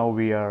 I think now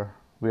we are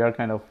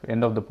kind of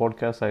end of the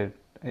podcast.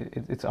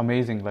 It's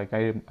amazing. Like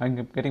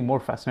I'm getting more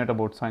fascinated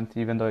about science,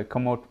 even though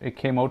it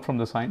came out from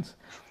the science,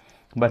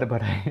 but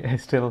I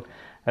still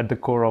at the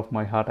core of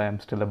my heart I am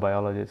still a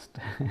biologist,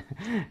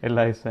 a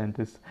life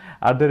scientist.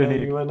 Are there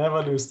any You will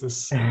never lose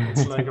this.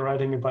 It's like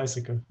riding a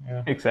bicycle.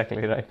 Yeah.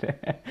 exactly right?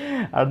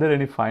 Are there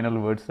any final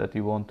words that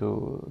you want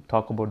to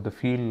talk about the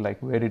field, like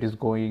where it is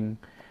going,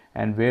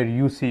 and where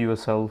you see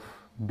yourself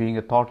being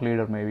a thought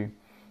leader maybe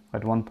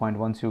at one point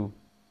once you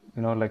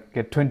like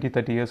get 20,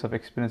 30 years of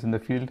experience in the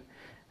field?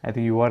 I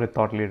think you are a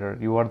thought leader.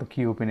 You are the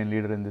key opinion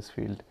leader in this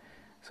field.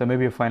 So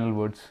maybe a final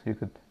words you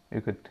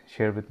could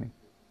share with me.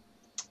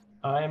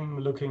 I'm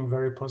looking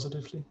very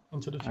positively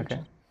into the Okay.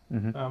 future.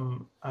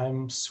 Mm-hmm.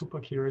 I'm super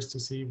curious to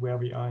see where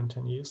we are in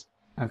 10 years.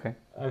 Okay.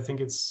 I think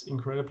it's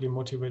incredibly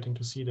motivating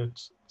to see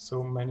that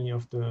so many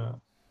of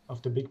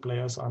the big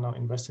players are now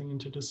investing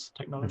into this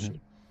Mm-hmm.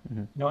 technology.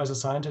 Mm-hmm. As a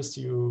scientist,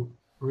 you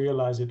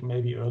realize it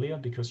maybe earlier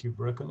because you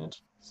work on it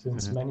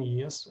since Mm-hmm. many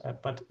years,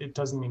 but it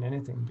doesn't mean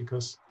anything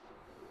because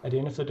at the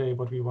end of the day,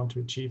 what we want to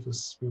achieve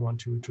is we want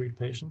to treat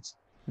patients,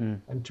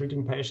 Mm. and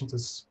treating patients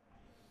is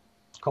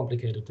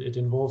complicated. It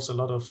involves a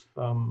lot of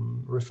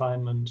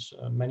refinement,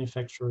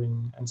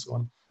 manufacturing, and so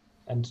on.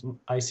 And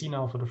I see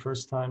now for the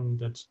first time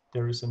that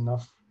there is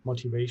enough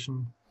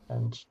motivation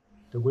and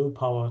the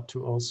willpower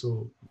to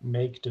also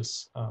make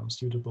this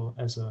suitable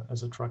as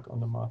a drug on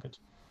the market.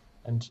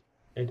 And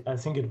I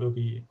think it will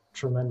be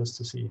tremendous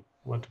to see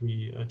what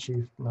we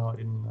achieved now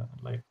in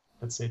like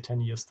let's say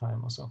 10 years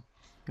time or so.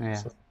 Yeah.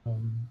 So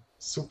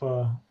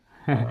super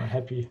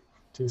happy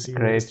to see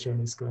where this Great.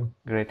 journey is going.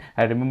 Great.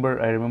 I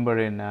remember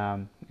in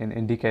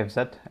DKFZ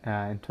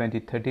in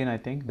 2013, I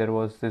think there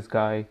was this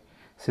guy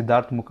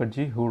Siddharth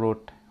Mukherjee who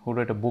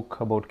wrote a book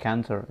about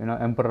cancer.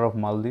 Emperor of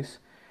Maldives.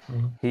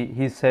 Mhm.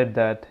 He said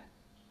that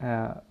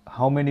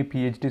how many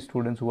PhD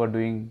students who are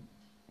doing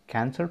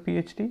cancer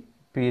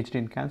PhD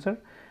in cancer,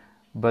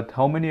 but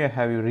how many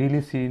have you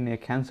really seen a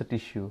cancer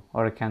tissue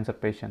or a cancer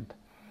patient?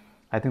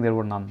 I think there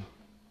were none.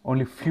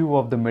 Only few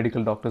of the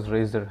medical doctors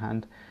raised their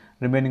hand.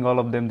 Remaining all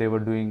of them, they were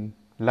doing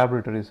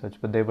laboratory research,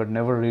 but they were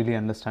never really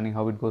understanding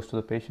how it goes to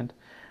the patient.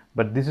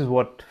 But this is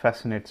what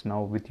fascinates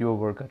now with your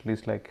work, at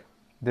least. Like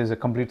there's a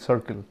complete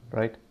circle,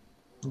 right?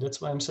 That's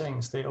why I'm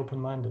saying stay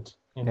open-minded,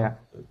 Yeah.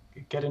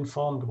 get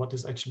informed what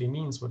this actually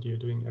means, what you're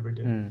doing every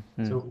day. Mm,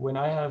 mm, So when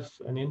I have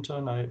an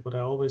intern, what I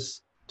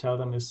always tell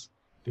them is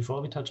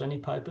before we touch any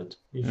pipette,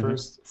 we mm-hmm.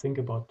 first think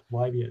about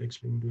why we are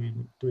actually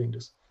doing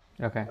this.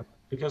 Okay.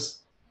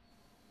 Because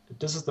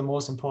this is the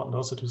most important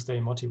also to stay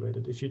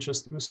motivated. If you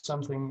just do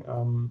something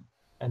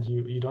and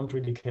you don't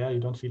really care, you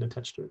don't feel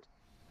attached to it,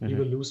 you Mm-hmm.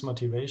 will lose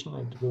motivation.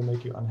 It will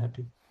make you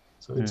unhappy.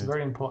 So it's Mm,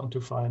 very important to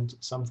find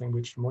something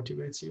which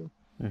motivates you,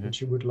 mm-hmm.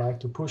 which you would like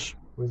to push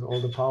with all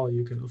the power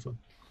you can offer.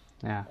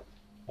 Yeah.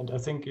 And I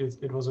think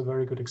it was a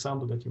very good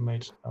example that you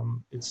made.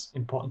 It's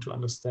important to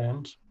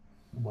understand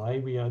why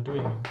we are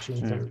doing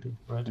gene Mm, therapy,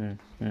 right? mm,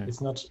 mm.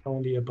 It's not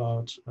only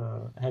about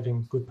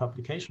having good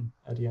publication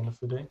at the end of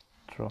the day.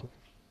 True.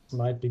 It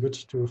might be good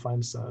to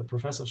find a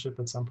professorship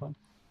at some point,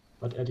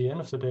 but at the end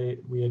of the day,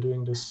 we are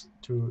doing this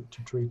to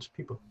treat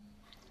people.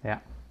 Yeah.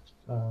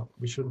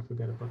 We shouldn't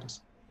forget about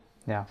this.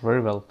 Yeah.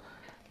 Very well.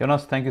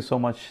 Jonas, thank you so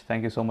much.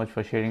 Thank you so much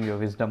for sharing your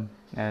wisdom,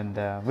 and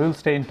we will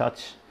stay in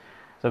touch.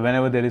 So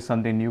whenever there is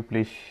something new,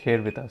 please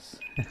share with us.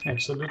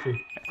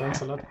 Absolutely.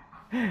 Thanks a lot.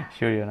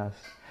 Sure, Jonas.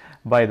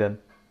 Bye then.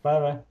 Bye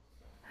bye.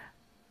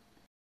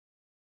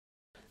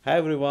 Hi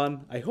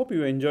everyone, I hope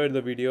you enjoyed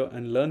the video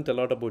and learned a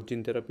lot about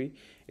gene therapy.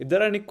 If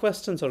there are any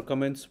questions or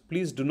comments,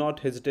 please do not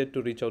hesitate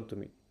to reach out to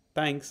me.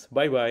 Thanks,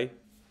 bye bye.